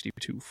 edition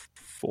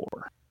 62.4.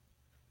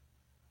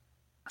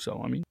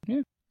 So I mean,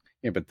 yeah.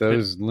 Yeah, but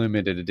those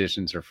limited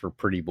editions are for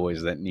pretty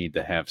boys that need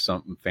to have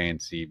something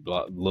fancy,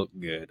 look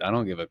good. I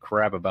don't give a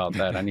crap about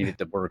that. I need it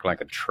to work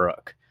like a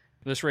truck.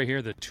 This right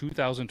here, the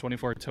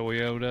 2024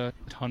 Toyota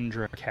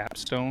Tundra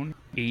Capstone,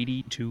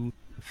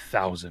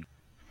 82,000.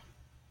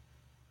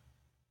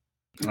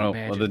 Oh,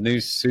 well, the new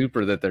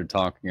Supra that they're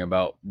talking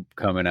about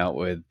coming out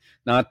with,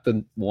 not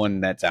the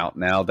one that's out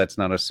now. That's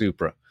not a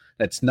Supra.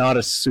 That's not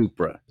a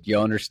Supra. You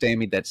understand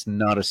me? That's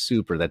not a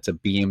Supra. That's a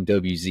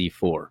BMW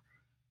Z4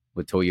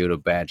 with Toyota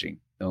badging.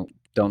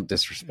 Don't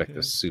disrespect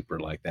the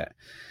Supra like that.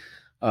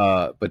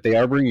 But they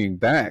are bringing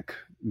back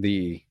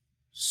the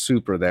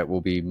Supra that will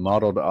be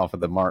modeled off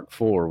of the Mark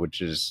IV,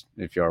 which is,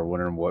 if you are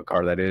wondering what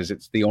car that is,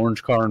 it's the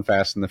orange car in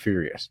Fast and the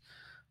Furious.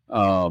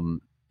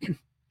 But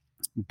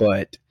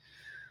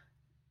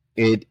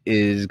it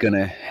is going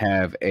to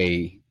have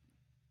a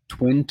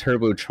twin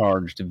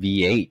turbocharged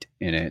V8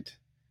 in it,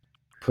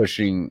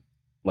 pushing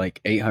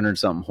like 800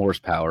 something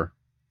horsepower.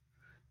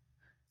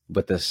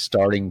 But the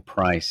starting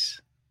price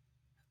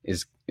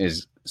is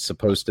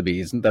supposed to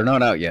be, they're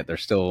not out yet. They're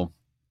still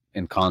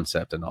in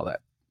concept and all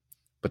that.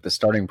 But the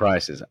starting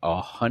price is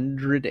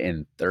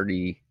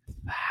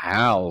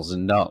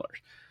 $130,000.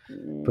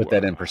 Put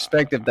that in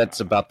perspective. That's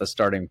about the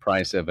starting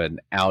price of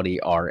an Audi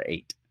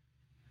R8.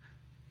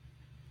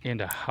 And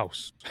a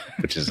house.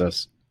 Which is a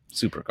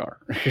supercar.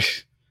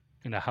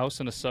 And a house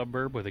in a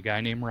suburb with a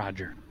guy named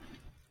Roger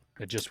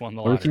that just won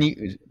the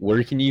lottery.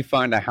 Where can you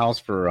find a house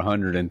for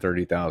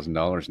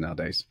 $130,000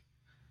 nowadays?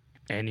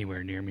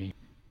 Anywhere near me.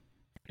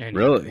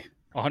 Really?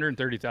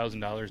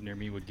 $130,000 near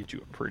me would get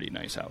you a pretty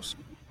nice house.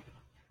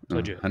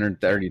 Legit.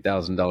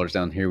 $130,000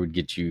 down here would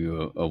get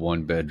you a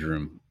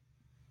one-bedroom.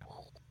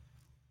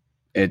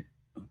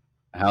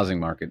 Housing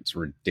market's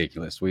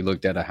ridiculous. We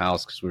looked at a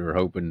house because we were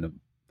hoping to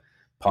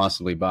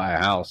possibly buy a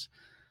house,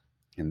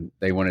 and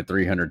they wanted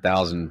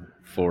 $300,000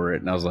 for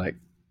it, and I was like,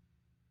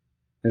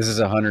 "This is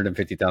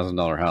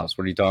 $150,000 house.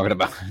 What are you talking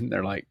about?" And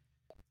they're like,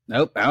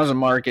 "Nope, housing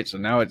market, so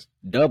now it's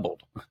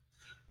doubled."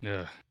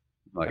 Yeah.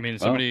 Like, I mean,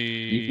 well,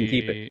 you can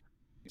keep it.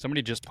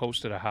 Somebody just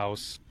posted a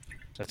house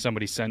that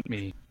somebody sent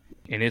me,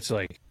 and it's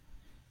like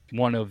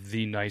one of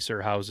the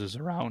nicer houses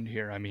around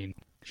here. I mean,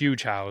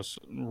 huge house,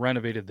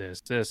 renovated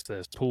this,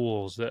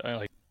 pools,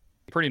 like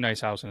pretty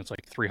nice house, and it's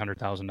like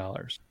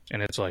 $300,000.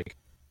 And it's like,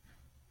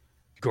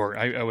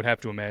 I would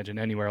have to imagine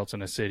anywhere else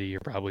in a city,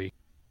 you're probably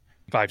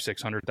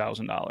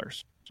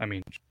 $500,000-$600,000. I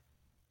mean,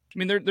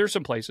 there's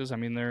some places. I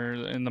mean, they're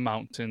in the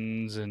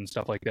mountains and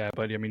stuff like that.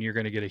 But I mean, you're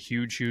going to get a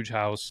huge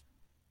house,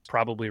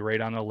 probably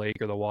right on the lake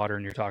or the water,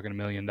 and you're talking $1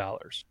 million.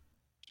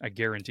 I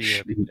guarantee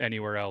you,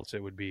 anywhere else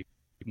it would be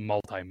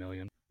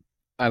multi-million.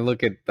 I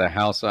look at the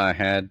house I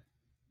had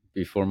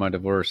before my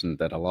divorce and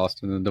that I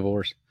lost in the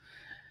divorce.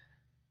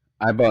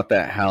 I bought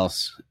that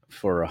house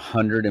for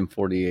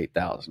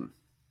 $148,000.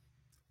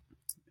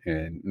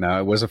 And now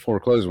it wasn't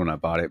foreclosed when I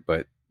bought it,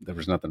 but there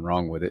was nothing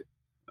wrong with it.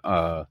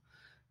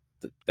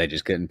 They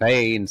just couldn't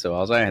pay, and so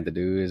all I had to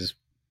do is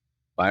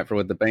buy it for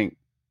what the bank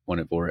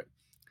wanted for it.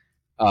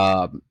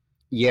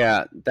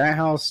 Yeah, that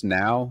house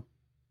now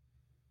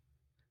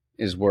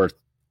is worth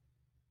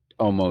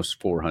almost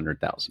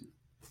 $400,000.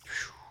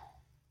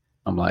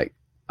 I'm like,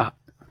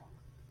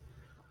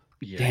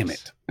 damn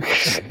it.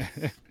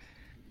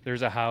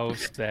 There's a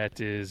house that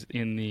is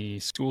in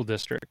the school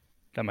district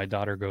that my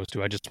daughter goes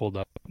to. I just pulled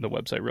up the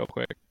website real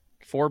quick.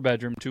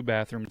 4-bedroom,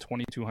 2-bathroom,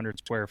 2,200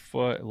 square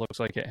foot. It looks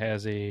like it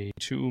has a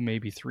 2,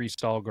 maybe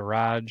 3-stall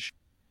garage.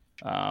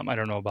 I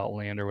don't know about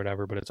land or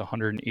whatever, but it's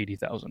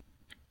 $180,000.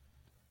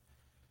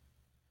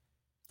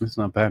 That's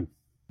not bad.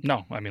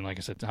 No, I mean, like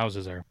I said, the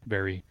houses are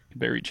very,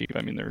 very cheap.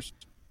 I mean, there's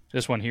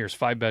this one here is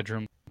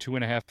 5-bedroom,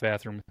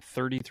 2.5-bathroom,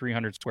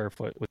 3,300 square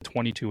foot with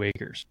 22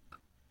 acres,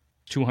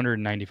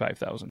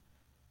 $295,000.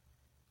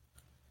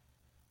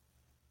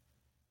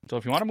 So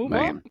if you want to move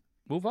up.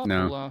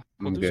 No,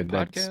 we'll do good. some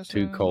podcasts. That's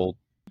too cold.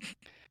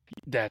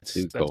 That's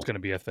going to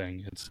be a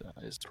thing. It's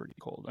pretty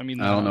cold. I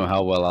mean, I don't know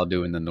how well I'll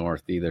do in the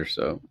north either.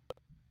 So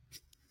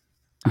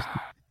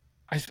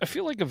I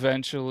feel like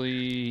eventually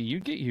you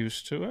get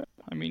used to it.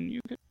 I mean, you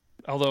could.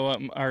 Although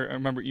I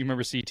remember, you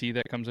remember CT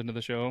that comes into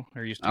the show?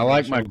 Or used to I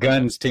like my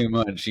guns too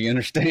much. You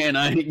understand?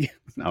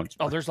 No,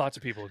 there's lots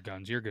of people with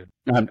guns. You're good.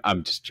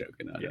 I'm just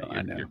joking.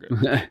 I know. You're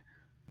good.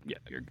 Yeah,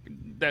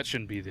 that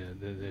shouldn't be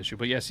the issue.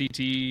 But yeah,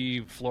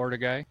 CT Florida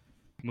guy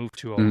moved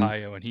to Mhm.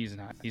 Ohio, and he's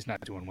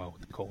not doing well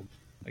with the cold.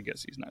 I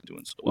guess he's not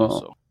doing so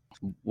well.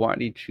 Well, why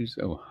do you choose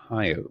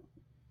Ohio?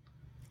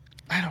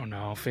 I don't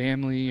know,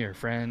 family or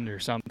friend or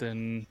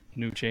something.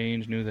 New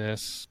change, new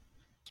this.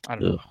 I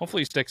don't know.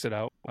 Hopefully he sticks it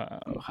out.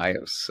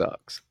 Ohio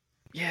sucks.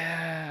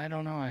 Yeah, I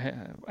don't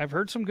know. I've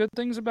heard some good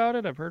things about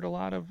it. I've heard a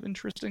lot of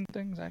interesting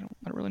things. I don't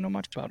really know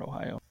much about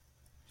Ohio.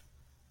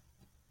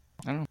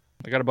 I don't know.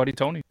 I got a buddy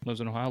Tony,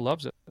 lives in Ohio,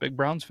 loves it. Big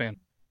Browns fan.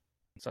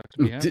 Sucks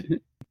to be him.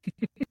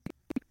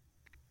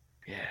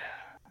 Yeah.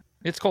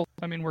 It's cold.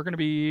 I mean, we're going to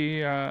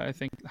be, I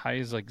think, high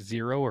is like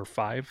 0 or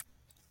 5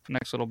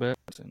 next little bit.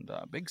 And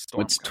big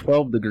storm. It's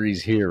 12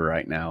 degrees here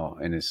right now,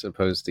 and it's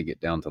supposed to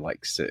get down to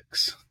like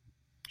 6.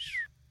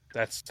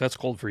 That's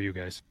cold for you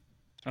guys.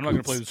 I'm not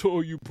going to play this,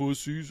 oh, you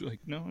pussies. Like,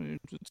 no,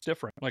 it's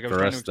different. Like I was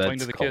trying to explain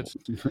to the kids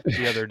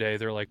the other day.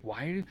 They're like,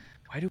 why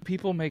do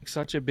people make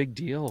such a big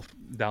deal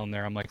down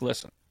there? I'm like,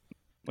 listen,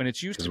 when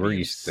it's used to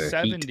be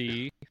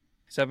 70,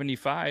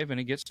 75, and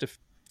it gets to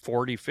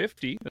 40,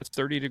 50, that's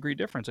 30-degree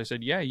difference. I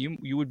said, yeah,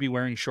 you would be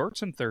wearing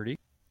shorts in 30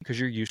 because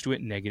you're used to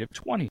it negative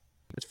 20.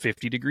 It's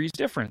 50 degrees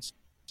difference.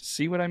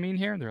 See what I mean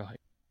here? They're like,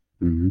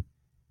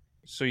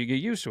 so you get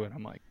used to it.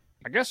 I'm like,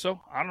 I guess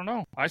so. I don't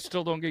know. I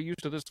still don't get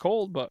used to this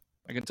cold, but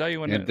I can tell you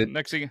when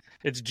next thing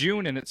it's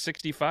June and it's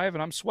 65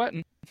 and I'm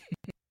sweating.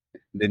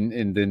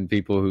 Then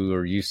people who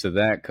are used to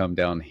that come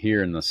down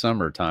here in the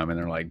summertime and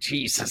they're like,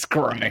 Jesus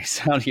Christ,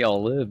 how do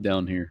y'all live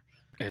down here?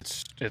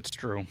 It's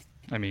true.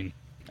 I mean,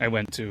 I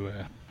went to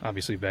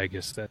obviously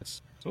Vegas.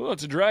 It's a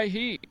dry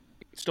heat.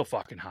 It's still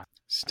fucking hot.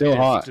 Still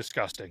hot. It's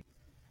disgusting.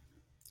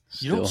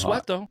 You don't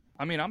sweat though.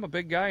 I mean, I'm a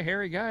big guy,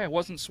 hairy guy. I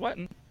wasn't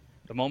sweating.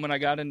 The moment I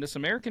got into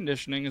some air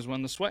conditioning is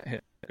when the sweat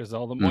hit because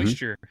all the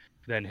moisture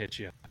then hits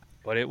you.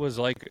 But it was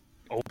like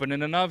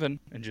opening an oven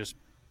and just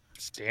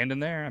standing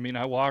there. I mean,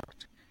 I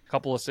walked a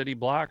couple of city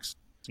blocks,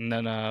 and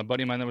then a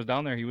buddy of mine that was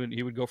down there, he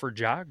would go for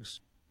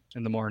jogs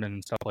in the morning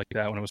and stuff like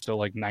that when it was still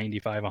like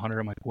 95, 100.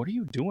 I'm like, what are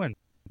you doing? And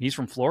he's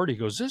from Florida. He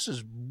goes, this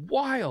is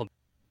wild.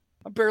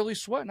 I'm barely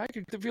sweating. I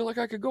feel like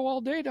I could go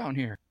all day down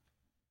here.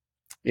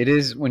 It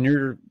is when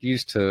you're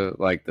used to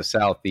like the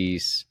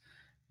Southeast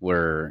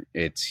where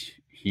it's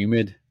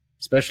humid,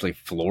 especially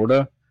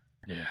Florida.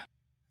 Yeah.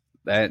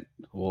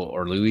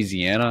 Or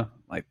Louisiana,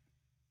 like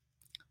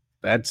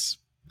that's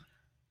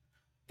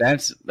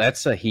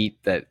a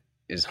heat that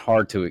is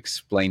hard to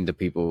explain to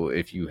people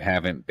if you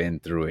haven't been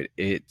through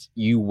it.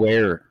 You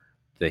wear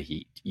the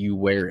heat, you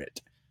wear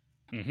it,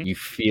 you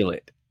feel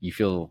it, you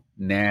feel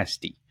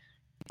nasty.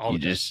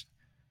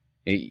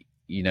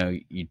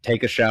 You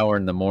take a shower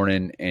in the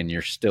morning and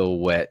you're still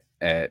wet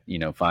at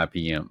 5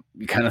 p.m.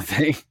 kind of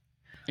thing.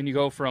 And you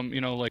go from,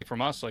 like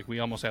from us, like we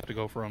almost have to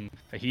go from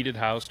a heated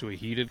house to a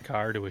heated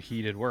car to a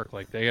heated work.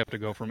 Like they have to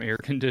go from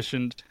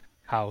air-conditioned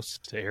house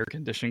to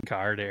air-conditioned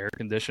car to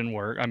air-conditioned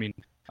work. I mean,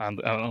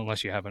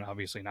 unless you have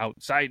obviously an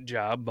outside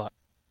job, but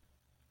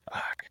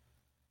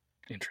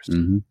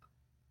interesting.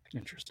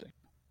 Interesting.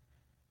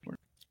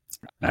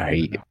 I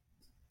hate it.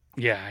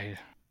 Yeah,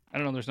 I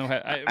don't know. There's no...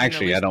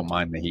 I don't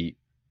mind the heat,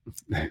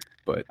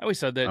 but I always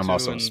said that I'm too,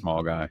 also a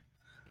small guy.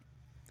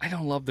 I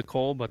don't love the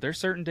cold, but there's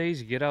certain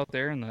days you get out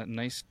there and that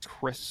nice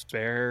crisp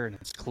air and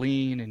it's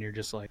clean and you're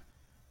just like,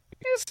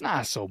 it's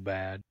not so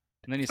bad.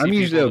 And then you see I'm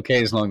usually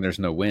okay as long as there's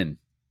no wind.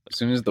 As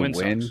soon as the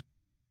wind,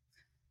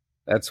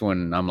 that's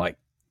when I'm like,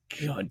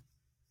 God,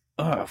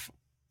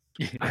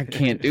 I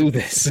can't do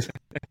this.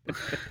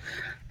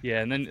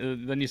 Yeah, and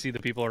then you see the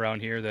people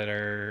around here that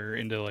are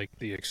into like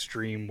the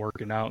extreme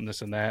working out and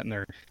this and that, and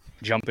they're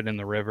jumping in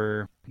the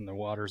river and the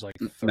water's like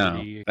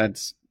 30.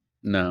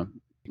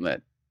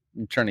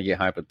 I'm trying to get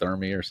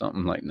hypothermia or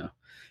something like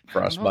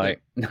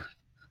frostbite.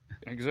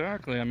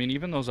 Exactly. I mean,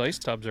 even those ice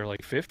tubs are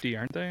like 50,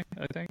 aren't they?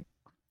 I think.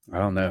 I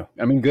don't know.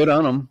 I mean, good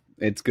on them.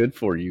 It's good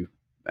for you,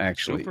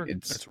 actually. Super.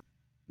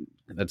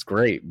 That's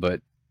great,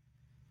 but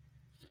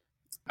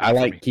I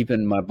like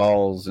keeping my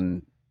balls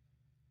and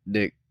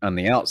dick on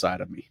the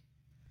outside of me.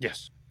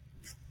 Yes.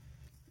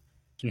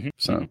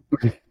 So.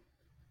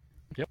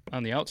 Yep,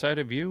 on the outside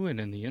of you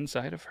and in the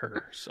inside of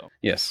her. So.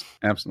 Yes,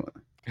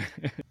 absolutely.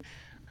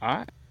 All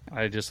right.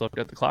 I just looked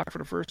at the clock for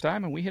the first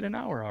time, and we hit an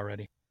hour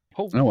already.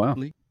 Holy wow.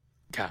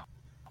 Cow.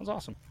 That was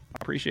awesome. I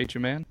appreciate you,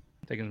 man.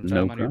 Taking the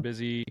time on your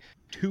busy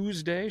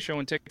Tuesday,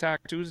 showing TikTok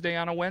Tuesday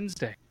on a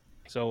Wednesday.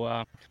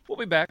 So we'll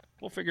be back.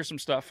 We'll figure some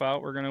stuff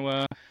out. We're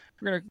gonna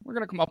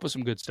come up with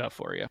some good stuff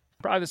for you.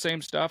 Probably the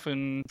same stuff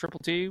in Triple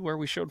T where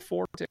we showed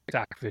 4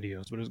 TikTok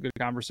videos, but it was a good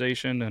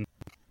conversation, and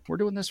we're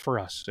doing this for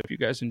us. So if you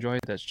guys enjoy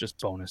it, that's just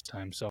bonus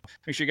time. So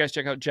make sure you guys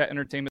check out Jet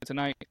Entertainment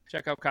tonight.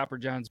 Check out Copper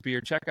John's Beer.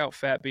 Check out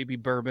Fat Baby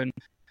Bourbon.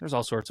 There's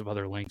all sorts of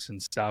other links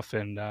and stuff.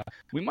 And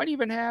we might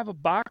even have a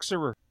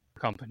boxer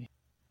company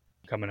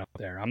coming up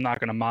there. I'm not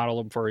going to model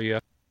them for you.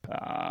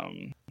 I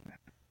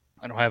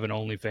don't have an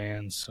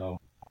OnlyFans, so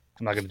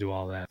I'm not going to do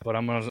all that. But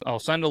I'll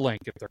send a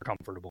link if they're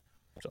comfortable.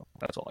 So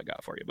that's all I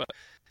got for you. But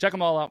check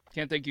them all out.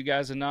 Can't thank you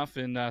guys enough,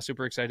 and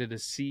super excited to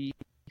see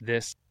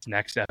this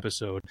next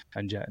episode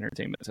on Jet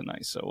Entertainment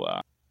tonight. So,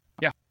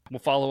 yeah, we'll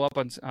follow up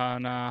on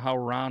how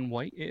Ron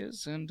White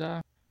is, and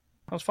that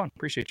was fun.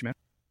 Appreciate you, man.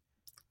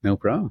 No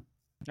problem.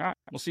 All right,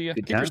 we'll see you.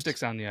 Good Keep your times.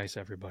 sticks on the ice,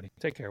 everybody.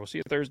 Take care. We'll see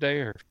you Thursday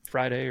or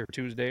Friday or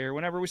Tuesday or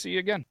whenever we see you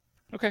again.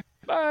 Okay,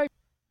 bye.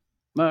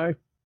 Bye.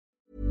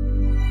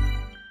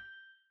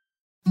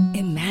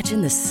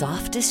 Imagine the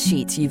softest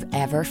sheets you've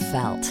ever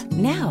felt.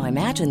 Now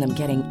imagine them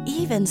getting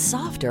even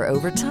softer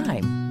over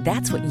time.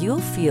 That's what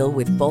you'll feel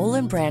with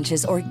Boll &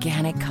 Branch's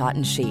organic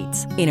cotton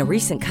sheets. In a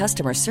recent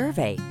customer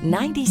survey,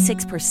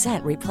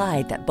 96%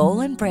 replied that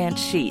Boll & Branch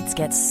sheets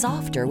get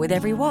softer with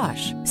every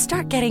wash.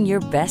 Start getting your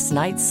best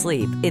night's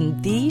sleep in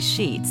these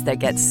sheets that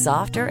get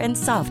softer and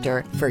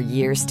softer for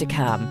years to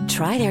come.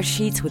 Try their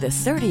sheets with a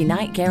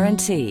 30-night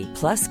guarantee.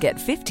 Plus, get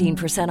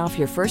 15% off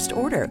your first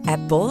order at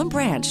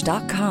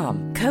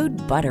bollandbranch.com. Code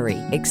BUTTERY.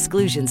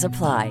 Exclusions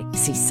apply.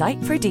 See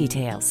site for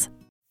details.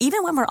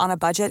 Even when we're on a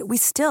budget, we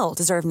still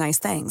deserve nice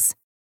things.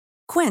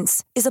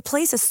 Quince is a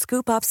place to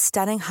scoop up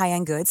stunning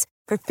high-end goods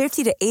for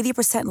 50 to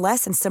 80%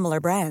 less than similar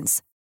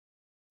brands.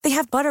 They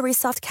have buttery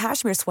soft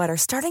cashmere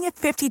sweaters starting at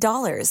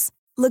 $50,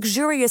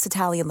 luxurious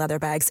Italian leather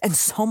bags, and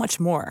so much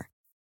more.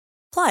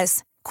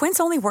 Plus, Quince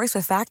only works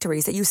with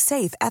factories that use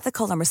safe,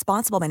 ethical, and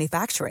responsible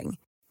manufacturing.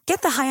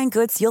 Get the high-end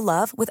goods you'll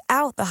love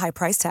without the high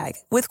price tag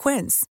with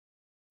Quince.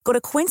 Go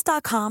to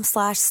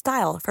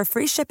quince.com/style for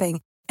free shipping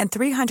and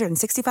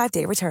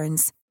 365-day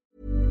returns.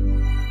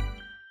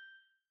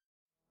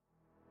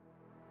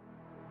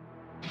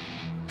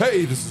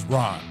 Hey, this is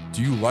Ron.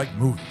 Do you like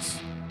movies?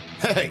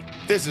 Hey,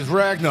 this is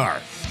Ragnar.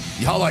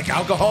 Y'all like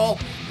alcohol?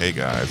 Hey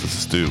guys, this is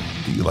Stu.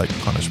 Do you like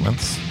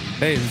punishments?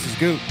 Hey, this is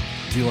Goot.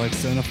 Do you like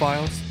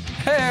cinephiles?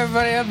 Hey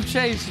everybody, I'm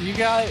Chase. Do you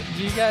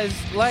guys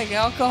like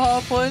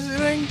alcohol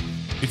poisoning?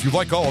 If you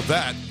like all of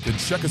that, then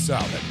check us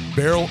out at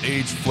Barrel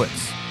Age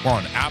Flicks. We're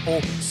on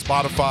Apple,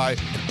 Spotify,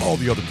 and all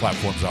the other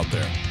platforms out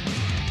there.